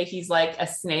joke and say he's like a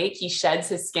snake. He sheds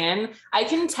his skin. I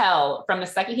can tell from the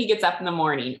second he gets up in the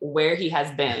morning where he has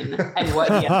been and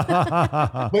what he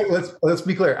has. Wait, let's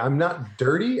be clear. I'm not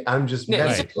dirty. I'm just No,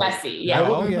 messy. it's just messy. I Yeah.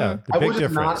 will- Oh yeah, the I big will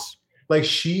just not- difference. Like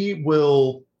she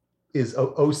is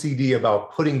OCD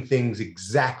about putting things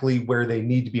exactly where they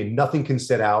need to be, and nothing can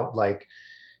sit out. Like,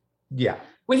 yeah,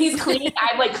 When he's clean,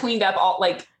 I've like cleaned up all,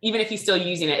 like, even if he's still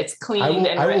using it, it's cleaned.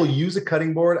 I will use a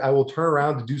cutting board. I will turn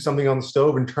around to do something on the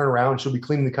stove and turn around. She'll be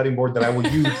cleaning the cutting board that I will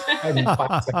use in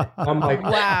 5 seconds. I'm like,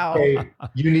 Wow. okay,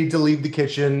 you need to leave the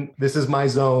kitchen. This is my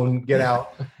zone. Get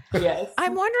out. Yes.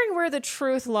 I'm wondering where the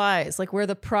truth lies, like where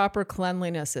the proper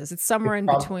cleanliness is. It's somewhere in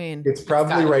between. It's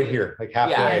probably gotta right be. here, like Yeah,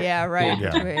 halfway. yeah, right.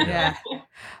 Yeah. Yeah.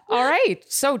 All right.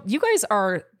 So you guys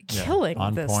are Yeah, killing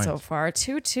on this point. so far.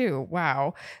 2-2.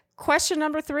 Wow. Question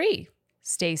number 3.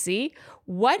 Stacy,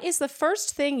 what is the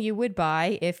first thing you would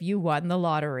buy if you won the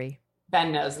lottery?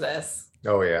 Ben knows this.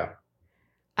 Oh yeah.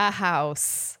 A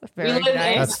house. Very live in-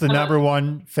 nice. That's the number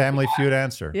one Family Feud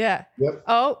answer. Yeah. Yep.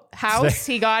 Oh, house.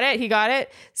 He got it. He got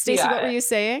it. Stacy, got what were it. you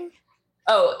saying?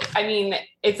 Oh, I mean,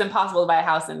 it's impossible to buy a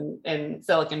house in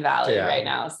Silicon Valley Yeah. right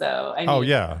now. So I mean, Oh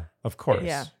yeah, of course.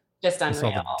 Yeah. just It's all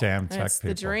unreal. the damn tech It's the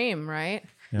people. dream, right?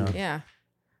 Yeah. Yeah.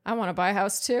 I want to buy a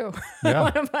house too. Yeah. I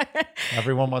wanna buy-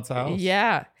 Everyone wants a house.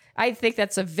 Yeah. I think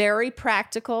that's a very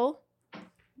practical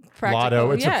Lotto.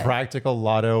 It's yeah. a practical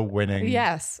lotto winning.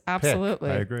 Yes, pick.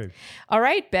 absolutely. I agree. All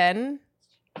right, Ben.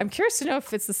 I'm curious to know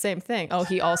if it's the same thing. Oh,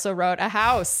 he also wrote a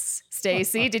house.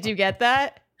 Stacy, did you get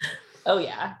that? Oh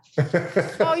yeah.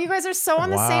 Oh, you guys are so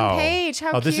on the Wow. same page.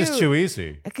 How Oh, cute. this is too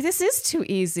easy. This is too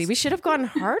easy. We should have gone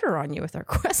harder on you with our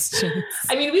questions.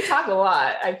 I mean, we talk a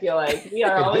lot. I feel like we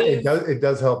are It always.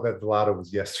 does help that the lotto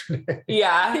was yesterday.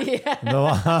 Yeah. Yeah.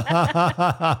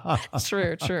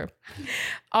 True.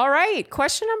 All right.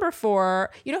 Question number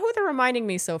 4. You know who they're reminding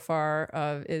me so far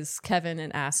of is Kevin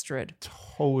and Astrid.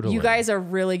 Totally. You guys are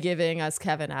really giving us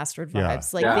Kevin Astrid Yeah.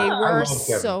 vibes. Like Yeah. they I were love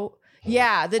Kevin. so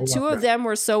yeah, the I two love of them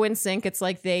were so in sync. It's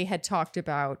like they had talked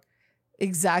about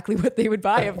exactly what they would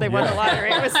buy if they won the Yeah.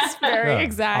 lottery. It was very Yeah.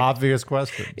 exact. Obvious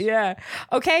questions. Yeah.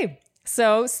 Okay.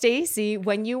 So, Stacy,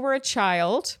 when you were a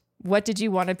child, what did you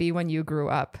want to be when you grew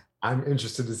up? I'm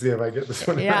interested to see if I get this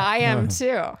one. Yeah, right. I am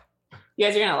too. You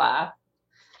guys are gonna laugh.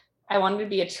 I wanted to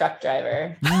be a truck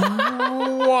driver. What?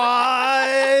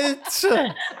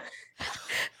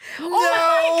 Oh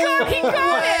my God, he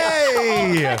got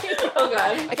it! Oh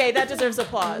God. Okay, that deserves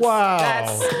applause. Wow.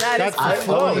 That's I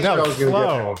flow. was That gonna was get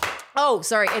flow. Oh,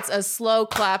 sorry. It's a slow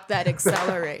clap that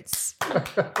accelerates.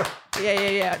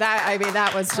 Yeah.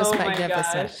 That was just Oh my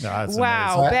magnificent. gosh. No, that's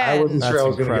Wow, amazing. Ben. I wasn't That's sure I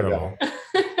was going to incredible. get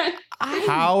that.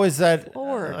 How is that?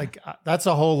 floored. Like, that's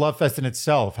a whole love fest in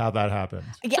itself. How that happened?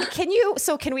 Yeah,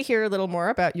 can we hear a little more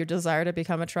about your desire to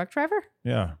become a truck driver?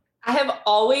 Yeah. I have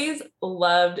always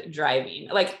loved driving.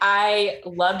 Like I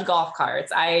loved golf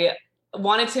carts. I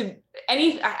wanted to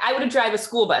I would drive a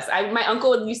school bus. My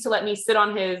uncle used to let me sit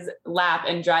on his lap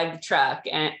and drive the truck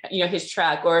and, his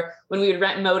truck, or when we would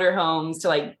rent motorhomes to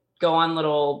like go on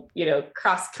little,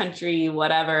 cross country,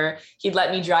 whatever, he'd let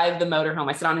me drive the motorhome.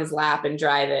 I sit on his lap and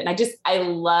drive it. And I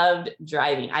loved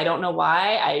driving. I don't know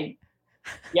why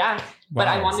but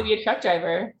I wanted to be a truck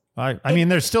driver. I mean,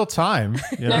 there's still time.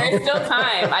 There is still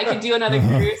time. I could do another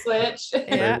career switch.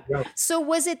 Yeah. So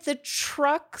was it the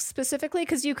truck specifically?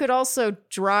 Because you could also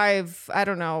drive, I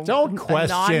don't know. Don't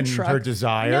question her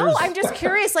desires. No, I'm just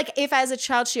curious. Like if as a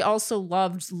child, she also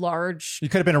loved large. You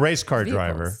could have been a race car vehicles.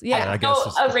 driver. Yeah. I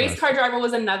guess. So a race car driver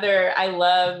was another. I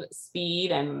love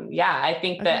speed. And I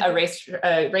think that a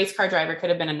race car driver could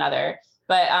have been another.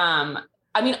 But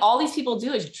I mean, all these people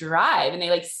do is drive and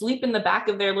they like sleep in the back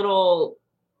of their little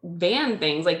van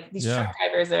things. Like these truck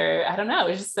drivers are, I don't know,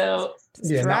 it's just so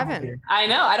driving. I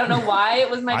know. I don't know why it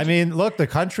was my I mean, look, the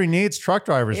country needs truck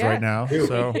drivers right now. They do.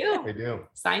 So They do.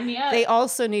 Sign me up. They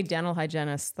also need dental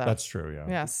hygienists, though. that's true. Yeah.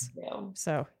 Yes. Yeah.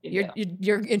 So They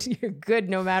you're good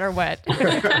no matter what.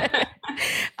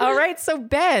 All right. So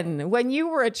Ben, when you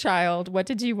were a child, what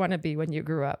did you want to be when you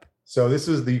grew up? So this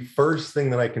is the first thing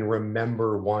that I can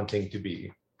remember wanting to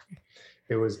be.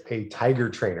 It was a tiger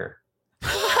trainer.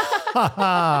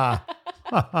 I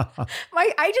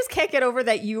just can't get over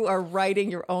that you are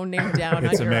writing your own name down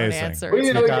It's on your own amazing. answer. Well,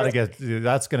 You gotta get.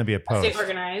 That's going to be a post. Stay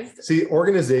organized. See,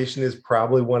 organization is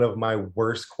probably one of my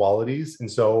worst qualities. And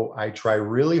so I try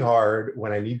really hard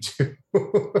when I need to.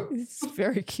 It's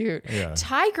very cute. Yeah.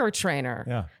 Tiger trainer.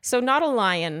 Yeah. So not a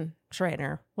lion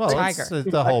trainer. Well, tiger.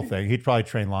 it's the whole thing. He'd probably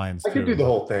train lions. I could too. do the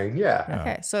whole thing. Yeah.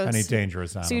 Okay. So Any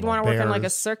dangerous animal. So you'd want to work in like a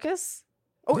Bears. circus?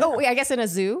 Oh, I guess in a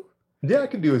zoo. Yeah, I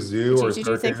could do a zoo or a Did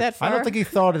you think circus. that far? I don't think he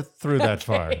thought it through that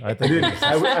far. I I think didn't.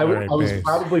 I was base.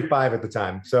 probably 5 at the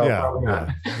time. So probably not.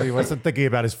 He wasn't thinking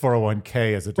about his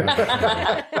 401k as a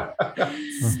dad.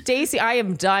 Stacy, I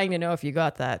am dying to know if you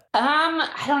got that.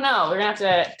 I don't know. We're gonna have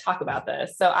to talk about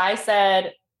this. So I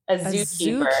said a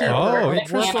zookeeper. Oh, with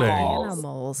interesting.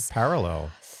 Animals. Parallel.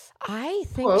 I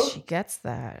think Close. she gets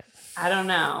that. I don't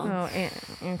know.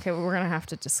 Oh, okay. Well, we're gonna have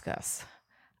to discuss.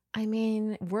 I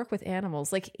mean, work with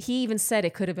animals. Like he even said,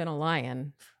 it could have been a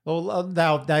lion. Well,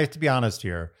 now I have to be honest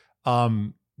here.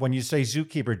 When you say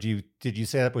zookeeper, did you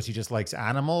say that because he just likes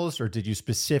animals, or did you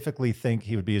specifically think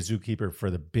he would be a zookeeper for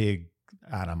the big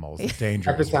animals, the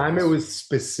dangerous? At the time, it was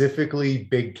specifically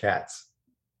big cats.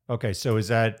 Okay, so is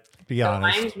that? Be So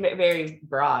honest. mine's very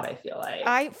broad, I feel like.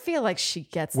 I feel like she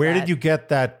gets Where that. did you get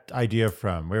that idea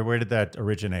from? Where did that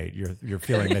originate? Your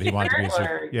feeling that he wanted to be a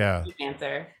Or yeah. you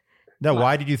answer. No,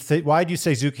 why did you say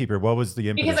zookeeper? What was the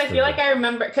impetus? Because I feel like I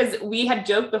remember, because we had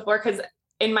joked before, because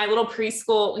in my little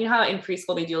preschool, you know how in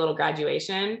preschool they do a little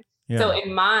graduation? Yeah. So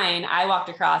in mine, I walked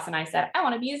across and I said, I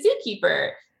want to be a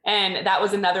zookeeper. And that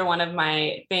was another one of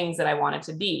my things that I wanted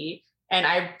to be. And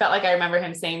I felt like I remember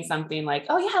him saying something like,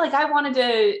 oh yeah, like I wanted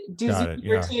to do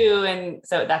zookeeper too. And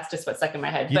so that's just what stuck in my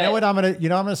head. You know what I'm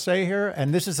gonna say here,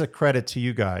 and this is a credit to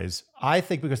you guys. I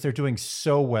think because they're doing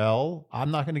so well, I'm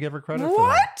not gonna give her credit for that.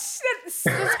 What?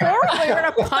 That's horrible. You're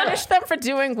gonna punish them for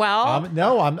doing well?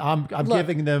 No, I'm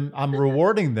giving them, I'm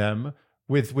rewarding them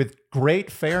with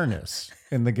great fairness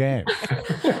in the game.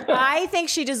 I think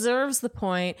she deserves the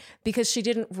point because she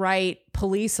didn't write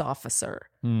police officer.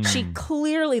 She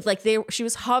clearly she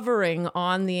was hovering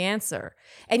on the answer.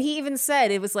 And he even said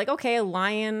it was like, okay, a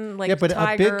lion, like but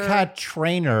tiger. a big cat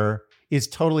trainer is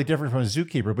totally different from a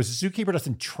zookeeper. But a zookeeper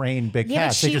doesn't train big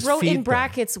cats. But They she just wrote feed in them.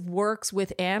 brackets works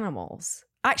with animals.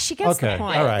 She gets the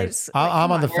point. All right.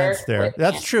 I'm on the fence there.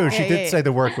 That's true. She did say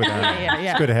the work with animals.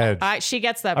 Yeah. Good hedge. She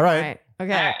gets that All point. right.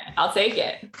 Okay. All right, I'll take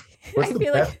it.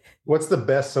 What's the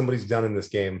best somebody's done in this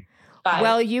game? 5.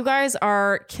 Well, you guys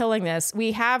are killing this.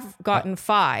 We have gotten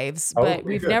 5s, but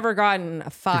we've good. never gotten a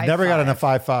 5. You've never gotten a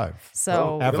 5-5.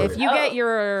 So ever. if you get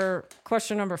your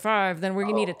question number 5, then we're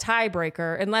gonna need a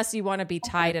tiebreaker, unless you want to be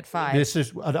tied at 5. This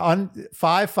is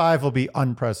 5-5 will be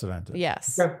unprecedented.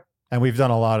 Yes. Okay. And we've done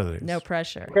a lot of these. No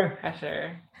pressure. Okay.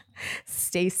 Pressure.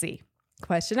 Stacy,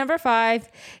 Question number 5.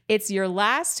 It's your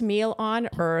last meal on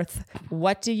Earth.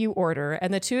 What do you order?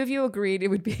 And the two of you agreed it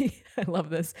would be, I love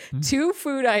this, 2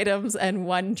 food items and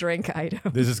 1 drink item.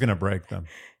 This is going to break them.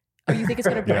 Oh, you think it's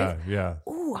going to break? Yeah.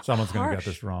 Ooh, Someone's going to get harsh.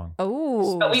 this wrong.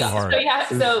 Oh,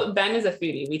 so Ben is a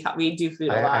foodie. We do food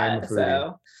a lot.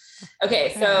 So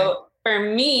okay, so for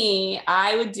me,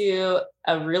 I would do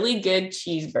a really good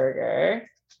cheeseburger.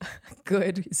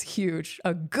 Good is huge.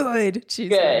 A good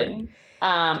cheeseburger. Good.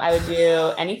 I would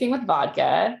do anything with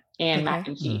vodka and mac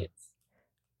and cheese.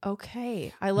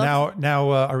 Okay, I love.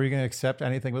 Now, are we going to accept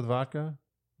anything with vodka?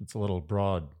 It's a little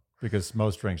broad because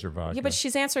most drinks are vodka. Yeah, but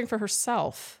she's answering for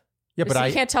herself. Yeah, but so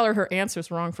you can't tell her answer's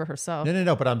wrong for herself.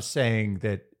 No. But I'm saying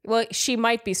that. Well, she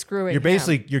might be screwing.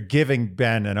 You're giving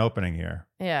Ben an opening here.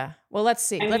 Yeah. Well, let's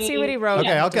see. Let's see what he wrote.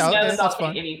 Okay, That's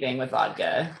fine. Anything with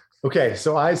vodka. Okay,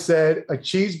 so I said a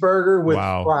cheeseburger with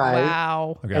fries.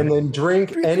 Wow. Okay. And then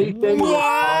drink anything.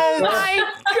 What?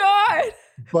 My God.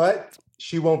 But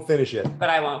she won't finish it.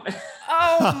 But I won't.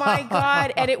 Oh my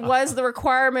God. And it was the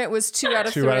requirement was 2 out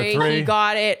of 3. He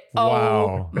got it.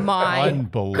 Wow. Oh my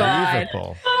Unbelievable.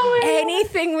 God.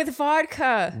 Anything with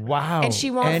vodka. Wow. And she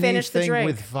won't finish the drink.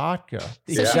 With vodka.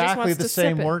 So exactly the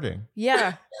same wording.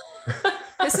 Yeah.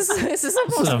 This is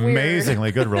almost an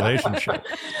amazingly good relationship.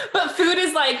 But food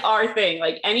is like our thing.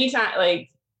 Like anytime,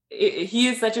 like he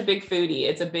is such a big foodie.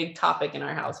 It's a big topic in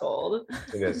our household.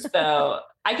 It is. So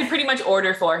I could pretty much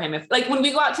order for him. If like when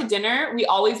we go out to dinner, we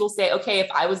always will say, okay, if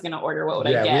I was going to order, what would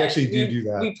I get? Yeah, we actually do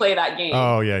that. We play that game.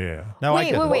 Oh, yeah. No,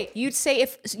 wait. You'd say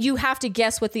if you have to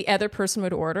guess what the other person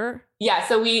would order? Yeah.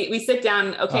 So we sit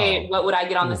down, okay, what would I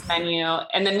get on this menu?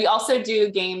 And then we also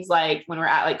do games like when we're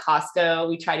at like Costco,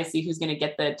 we try to see who's going to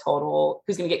get the total,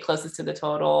 who's going to get closest to the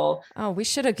total. Oh, we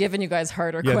should have given you guys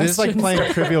harder questions. This is like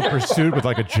playing Trivial Pursuit with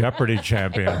like a Jeopardy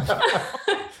champion.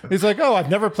 He's like, oh, I've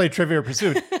never played Trivial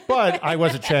Pursuit, but I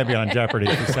was a champion on Jeopardy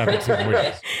for 17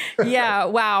 weeks. Yeah,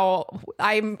 wow.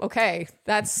 I'm okay.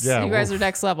 You guys are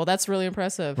next level. That's really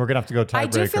impressive. We're going to have to go tiebreaker. I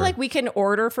do feel like we can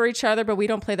order for each other, but we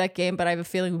don't play that game, but I have a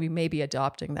feeling we may be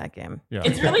adopting that game. Yeah.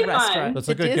 It's really fun. That's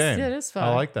a good game. It is fun.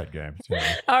 I like that game. Yeah.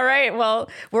 All right. Well,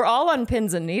 we're all on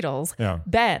pins and needles. Yeah.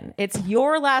 Ben, it's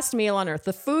your last meal on Earth.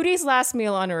 The foodie's last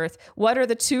meal on Earth. What are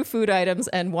the 2 food items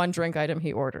and 1 drink item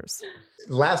he orders?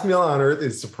 Last meal on Earth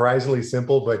is surprisingly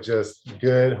simple, but just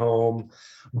good home.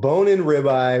 Bone-in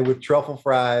ribeye with truffle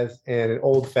fries and an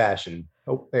old fashioned.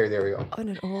 Oh, there we go. Oh,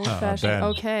 an old fashioned.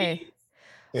 Okay.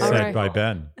 Yeah. Said by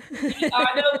Ben. We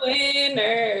are the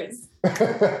winners.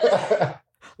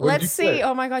 Let's see.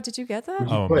 Oh my God, did you get that?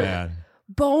 Oh man.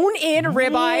 Bone-in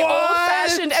ribeye, old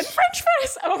fashioned, and French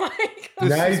fries. Oh my God.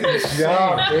 Nice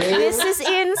job, babe. This is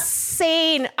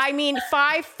insane. I mean,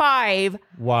 5-5.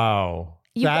 Wow.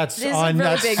 This is a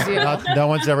really big deal. No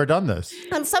one's ever done this.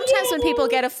 And sometimes when people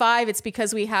get a 5, it's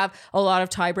because we have a lot of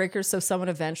tiebreakers. So someone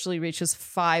eventually reaches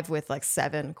 5 with like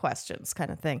 7 questions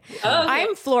kind of thing. Oh, okay.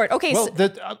 I'm floored. Okay. Well,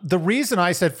 the reason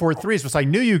I said 4-3 is because I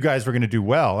knew you guys were going to do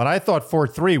well. And I thought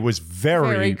 4-3 was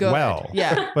very good. Well.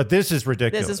 Yeah. But this is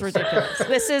ridiculous.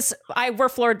 We're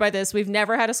floored by this. We've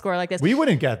never had a score like this. We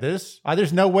wouldn't get this.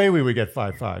 There's no way we would get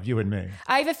 5-5, you and me.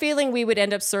 I have a feeling we would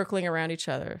end up circling around each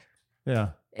other.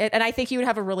 Yeah. And I think you would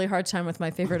have a really hard time with my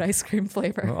favorite ice cream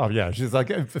flavor. Oh, yeah. She's like,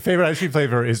 favorite ice cream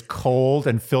flavor is cold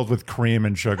and filled with cream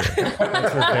and sugar.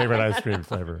 That's her favorite ice cream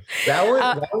flavor. That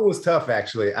one was tough,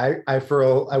 actually. I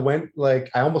went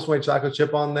like, I almost went chocolate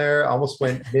chip on there. I almost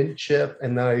went mint chip.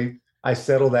 And then I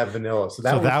settled that vanilla. So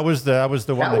that was the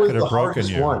one that could have broken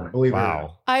you. One, believe it.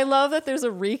 I love that there's a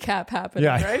recap happening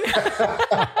right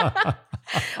now.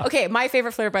 Okay, my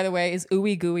favorite flavor, by the way, is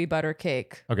ooey gooey butter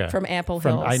cake from Ample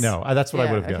Hills. I know. That's what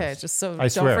I would have guessed. Okay, just so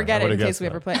don't forget it in case we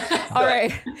ever play. All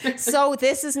right. So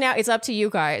this is now, it's up to you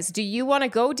guys. Do you want to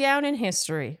go down in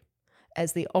history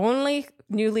as the only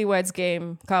newlyweds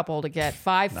game couple to get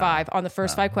 5-5 on the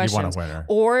first 5 questions? You want a winner.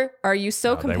 Or are you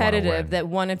so competitive that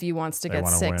one of you wants to get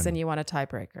 6 and you want a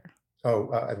tiebreaker?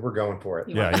 Oh, we're going for it.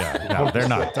 Yeah. No, they're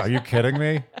not. Are you kidding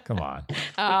me? Come on.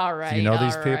 All right. Do you know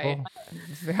these people?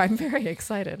 I'm very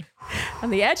excited.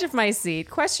 On the edge of my seat.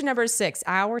 Question number 6,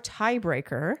 our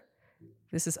tiebreaker.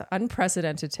 This is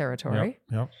unprecedented territory.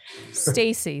 Yep.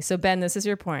 Stacy. So Ben, this is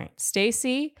your point.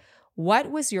 Stacy,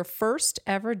 what was your first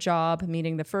ever job,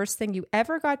 meaning the first thing you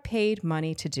ever got paid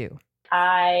money to do?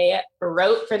 I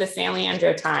wrote for the San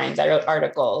Leandro Times. I wrote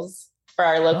articles for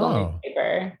our local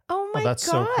newspaper. Oh my God.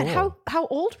 So cool. How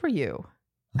old were you?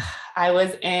 I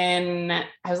was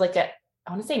like I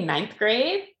want to say 9th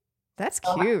grade. That's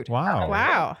cute.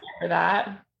 Wow. For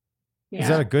that. Yeah. Is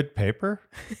that a good paper?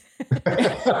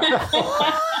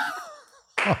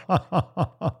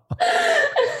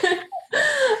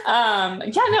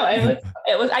 Yeah, no,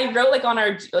 it was, I wrote like on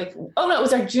our, like, oh no, it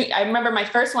was our, I remember my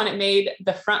first one, it made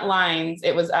the front lines.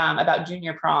 It was about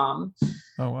junior prom.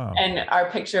 Oh, wow. And our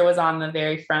picture was on the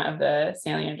very front of the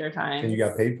San Leandro Times. And you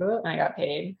got paid for that? And I got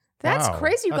paid. That's Wow,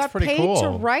 crazy. You that's got paid pretty to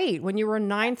cool. write when you were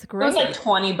ninth It grade. was like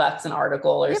 $20 an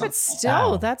article or yeah, something. but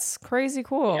still, Wow. that's crazy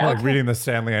cool. Yeah. Like reading the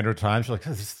San Leandro Times, you're like,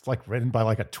 this is like written by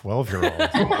like a 12-year-old.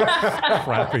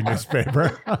 Crappy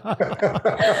newspaper.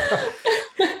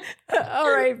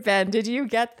 All right, Ben, did you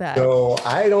get that? So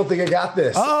I don't think I got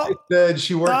this. Oh. It said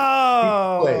she worked.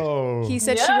 Oh. He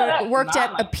said Yeah, she worked not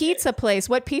at my a pizza place.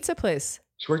 What pizza place?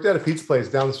 She worked at a pizza place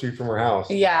down the street from her house.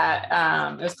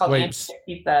 Yeah. It was called Wait, Antique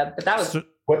Pizza, but that was, So-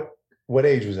 What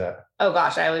age was that? oh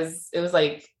gosh, it was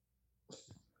like,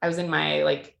 I was in my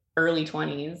like early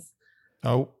 20s.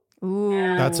 oh, Ooh,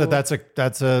 that's a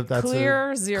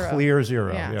clear zero. Clear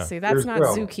zero. Yeah. Yeah. See, that's There's not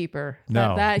zero. zookeeper.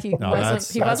 No. That he No,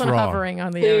 wasn't. He that's wasn't wrong. hovering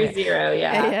on the Clear area. zero,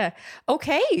 yeah. Yeah.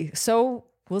 Okay, so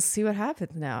we'll see what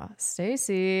happens now,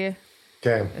 Stacy.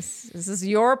 Okay. This is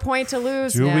your point to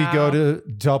lose. Do we now. go to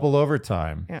double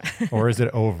overtime, Yeah. or is it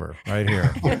over right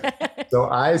here? So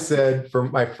I said for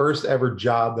my first ever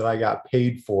job that I got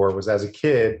paid for was as a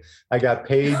kid, I got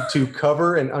paid to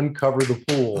cover and uncover the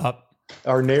pool, Up.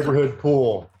 our neighborhood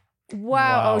pool. Wow.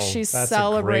 Wow, Oh, she's that's a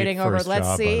celebrating great over. first Let's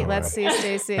job, by see. the Let's way. see,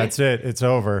 Stacy. That's it. It's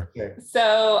over. Okay.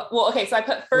 So, well, okay. So I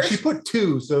put Well, first. she put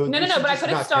 2, so No, this but should I just put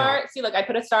a not star. count. See, look, I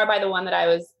put a star by the one that I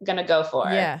was gonna go for.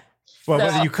 Yeah. Well,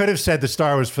 So- you could have said the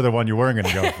star was for the one you weren't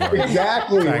going to go for.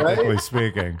 Exactly, Technically right?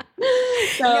 speaking.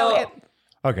 So, No,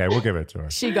 Okay, we'll give it to her.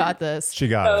 she got this. She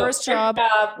got so it. First job.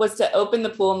 was to open the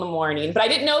pool in the morning, but I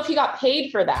didn't know if he got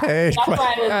paid for that. Paid That's for-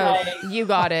 why I was Oh, like, you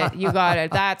got it. You got it.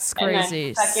 That's and then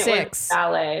crazy. second was 6.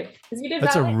 ballet. 'Cause you did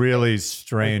That's a ballet. really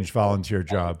strange volunteer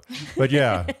job. But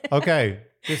yeah, okay.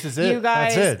 This is it. You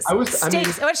guys. That's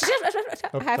it.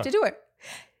 I have to do it.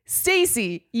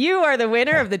 Stacy, you are the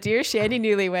winner of the Dear Shandy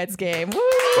Newlyweds game. Woo!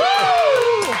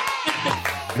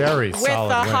 Very With solid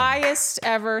the win. highest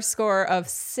ever score of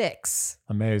 6.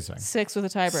 Amazing. 6 with a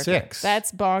tiebreaker. 6.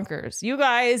 That's bonkers. You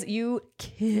guys, you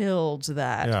killed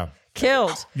that. Yeah.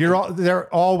 Killed.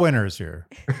 They're all winners here.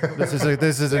 This is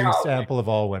an example of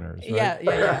all winners. Right?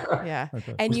 Yeah.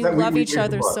 Okay. And Was you that love we each raised the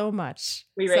other bar? so much.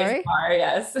 We raised Sorry? the bar,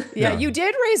 yes. Yeah, Yeah. you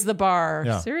did raise the bar.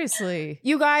 Yeah. Seriously.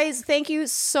 You guys, thank you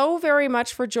so very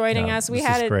much for joining Yeah, us. We this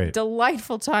had is a great.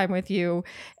 delightful time with you.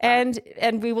 And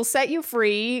we will set you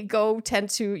free. Go tend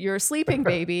to your sleeping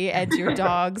baby and your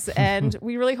dogs. And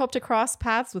we really hope to cross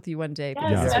paths with you one day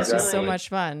because Yes, this was so definitely. much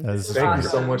fun. This is Thank you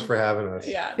great. so much for having us.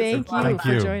 Yeah. Thank you Thank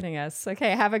for you. joining us. Okay,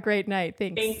 have a great night.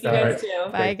 Thanks. Thank you All guys right.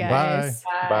 too. Bye, Thank you. guys.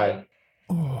 Bye.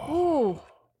 Ooh,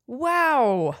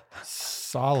 wow.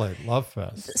 Solid love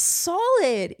fest.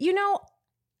 Solid. You know,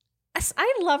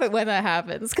 I love it when that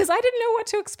happens because I didn't know what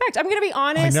to expect. I'm going to be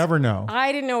honest. I never know.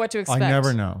 I didn't know what to expect. I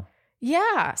never know.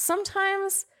 Yeah.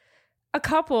 Sometimes a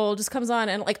couple just comes on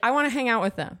and like, I want to hang out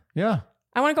with them. Yeah,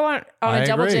 I want to go on I a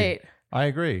double agree. date. I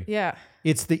agree. Yeah.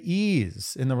 It's the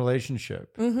ease in the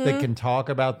relationship that can talk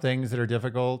about things that are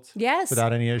difficult Yes.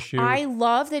 without any issue. I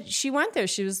love that she went there.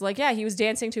 She was like, yeah, he was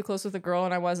dancing too close with a girl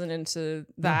and I wasn't into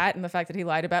that. And the fact that he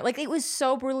lied about it. Like, it was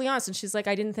so brutally honest. And she's like,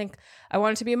 I didn't think I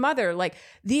wanted to be a mother. Like,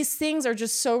 these things are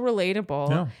just so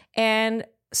relatable Yeah. and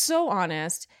so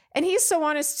honest. And he's so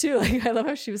honest too. Like, I love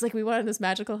how she was like, we went on this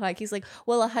magical hike. He's like,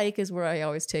 well, a hike is where I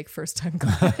always take first time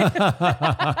clients.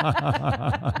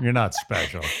 You're not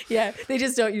special. Yeah, they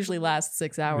just don't usually last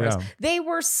 6 hours. Yeah. They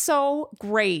were so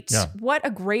great. Yeah. What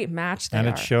a great match they And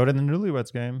are. it showed in the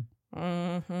Newlyweds game.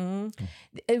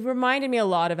 It reminded me a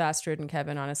lot of Astrid and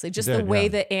Kevin, honestly. Just It the did, way yeah.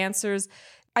 the answers.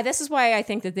 This is why I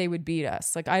think that they would beat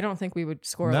us. Like, I don't think we would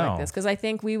score No. like this because I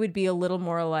think we would be a little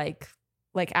more like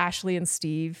Ashley and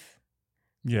Steve.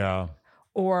 Yeah.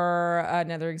 Or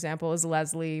another example is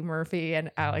Leslie Murphy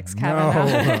and Alex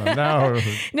Kavanaugh. No.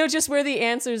 No, just where the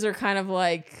answers are kind of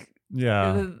like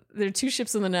Yeah. they're two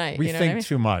ships in the night. We you know think what I mean?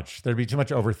 too much. There'd be too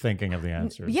much overthinking of the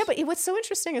answers. Yeah, but what's so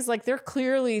interesting is like they're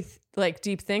clearly like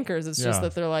deep thinkers. It's just Yeah.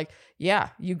 that they're like, yeah,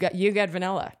 you got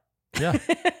vanilla. Yeah.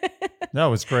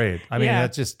 No, it's great. I mean, Yeah.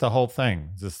 that's just the whole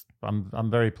thing. Just I'm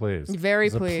very pleased. Very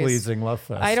It's pleased. a pleasing love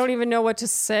fest. I don't even know what to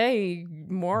say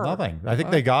more. Nothing. I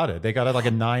think they got it. They got it like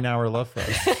a 9-hour love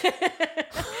fest.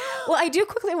 Well, I do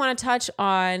quickly want to touch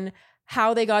on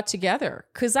how they got together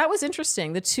because that was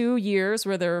interesting. The 2 years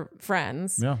where they're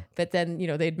friends, Yeah. but then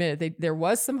they admitted there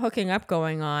was some hooking up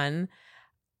going on.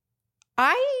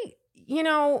 I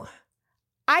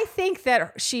think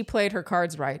that she played her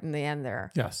cards right in the end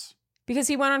there Yes. because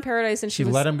he went on Paradise and She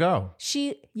let him go.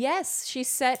 She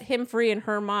set him free in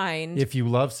her mind. If you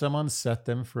love someone, set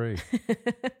them free.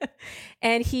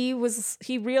 And he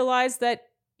realized that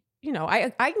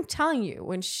I'm telling you,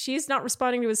 when she's not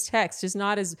responding to his text, is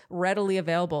not as readily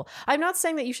available. I'm not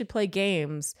saying that you should play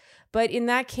games, but in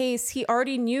that case, he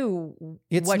already knew what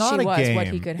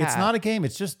he could have. It's not a game.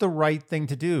 It's just the right thing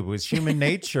to do. Because human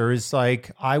nature is like,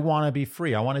 I want to be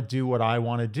free. I want to do what I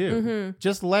want to do. Mm-hmm.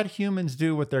 Just let humans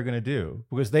do what they're going to do,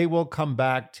 because they will come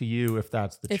back to you if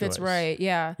that's the choice. If it's right,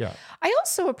 yeah. I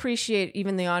also appreciate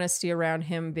even the honesty around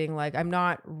him being like, I'm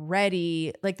not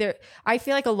ready. Like I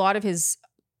feel like a lot of his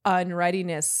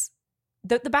unreadiness,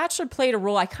 the Bachelor played a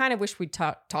role. I kind of wish we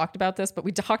talked about this, but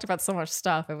we talked about so much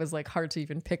stuff. It was like hard to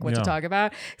even pick what to talk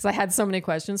about because I had so many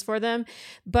questions for them.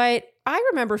 But I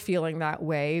remember feeling that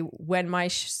way when my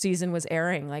season was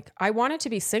airing. Like I wanted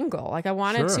to be single. Like I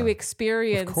wanted to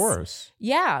experience. Of course.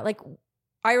 Yeah. Like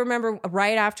I remember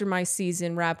right after my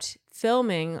season wrapped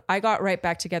filming, I got right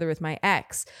back together with my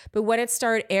ex. But when it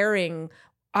started airing,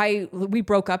 we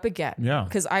broke up again. Yeah.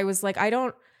 Because I was like,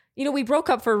 we broke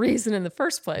up for a reason in the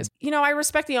first place. I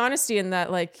respect the honesty in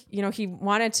that, like, he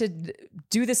wanted to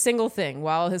do the single thing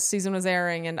while his season was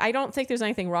airing. And I don't think there's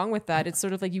anything wrong with that. It's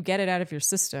sort of like you get it out of your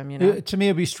system, To me,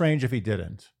 it'd be strange if he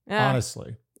didn't,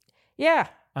 honestly. Yeah.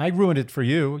 I ruined it for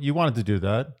you. You wanted to do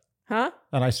that. Huh?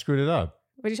 And I screwed it up.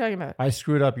 What are you talking about? I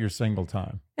screwed up your single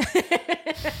time.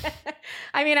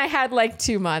 I mean, I had like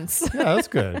 2 months. Yeah, that's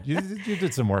good. You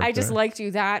did some work. I just liked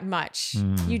you that much.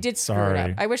 You did screw it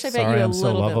up. I wish I met you a I'm so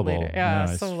little lovable. bit later. Yeah,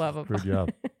 I so lovable. Screwed you up.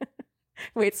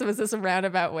 Wait, so is this a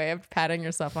roundabout way of patting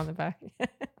yourself on the back?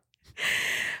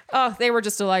 Oh, they were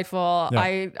just delightful.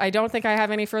 Yeah. I don't think I have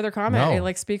any further comment.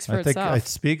 It speaks for itself. It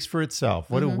speaks for itself.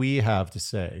 What do we have to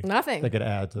say? Nothing. That could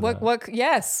add to that. What?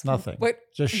 Yes. Nothing. What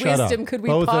just shut wisdom up. could we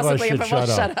Both possibly of us should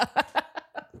shut up?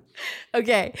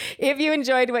 Okay. If you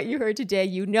enjoyed what you heard today,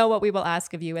 you know what we will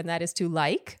ask of you, and that is to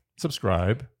like,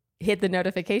 subscribe, hit the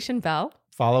notification bell,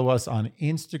 follow us on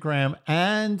Instagram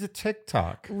and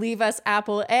TikTok, leave us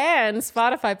Apple and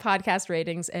Spotify podcast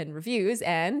ratings and reviews,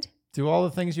 and do all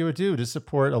the things you would do to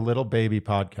support a little baby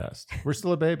podcast. We're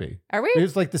still a baby. Are we?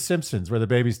 It's like The Simpsons, where the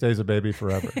baby stays a baby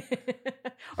forever.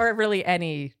 Or really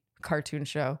any cartoon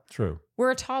show. True.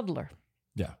 We're a toddler.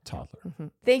 Yeah, toddler.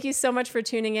 Thank you so much for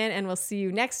tuning in, and we'll see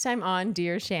you next time on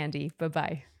Dear Shandy.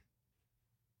 Bye-bye.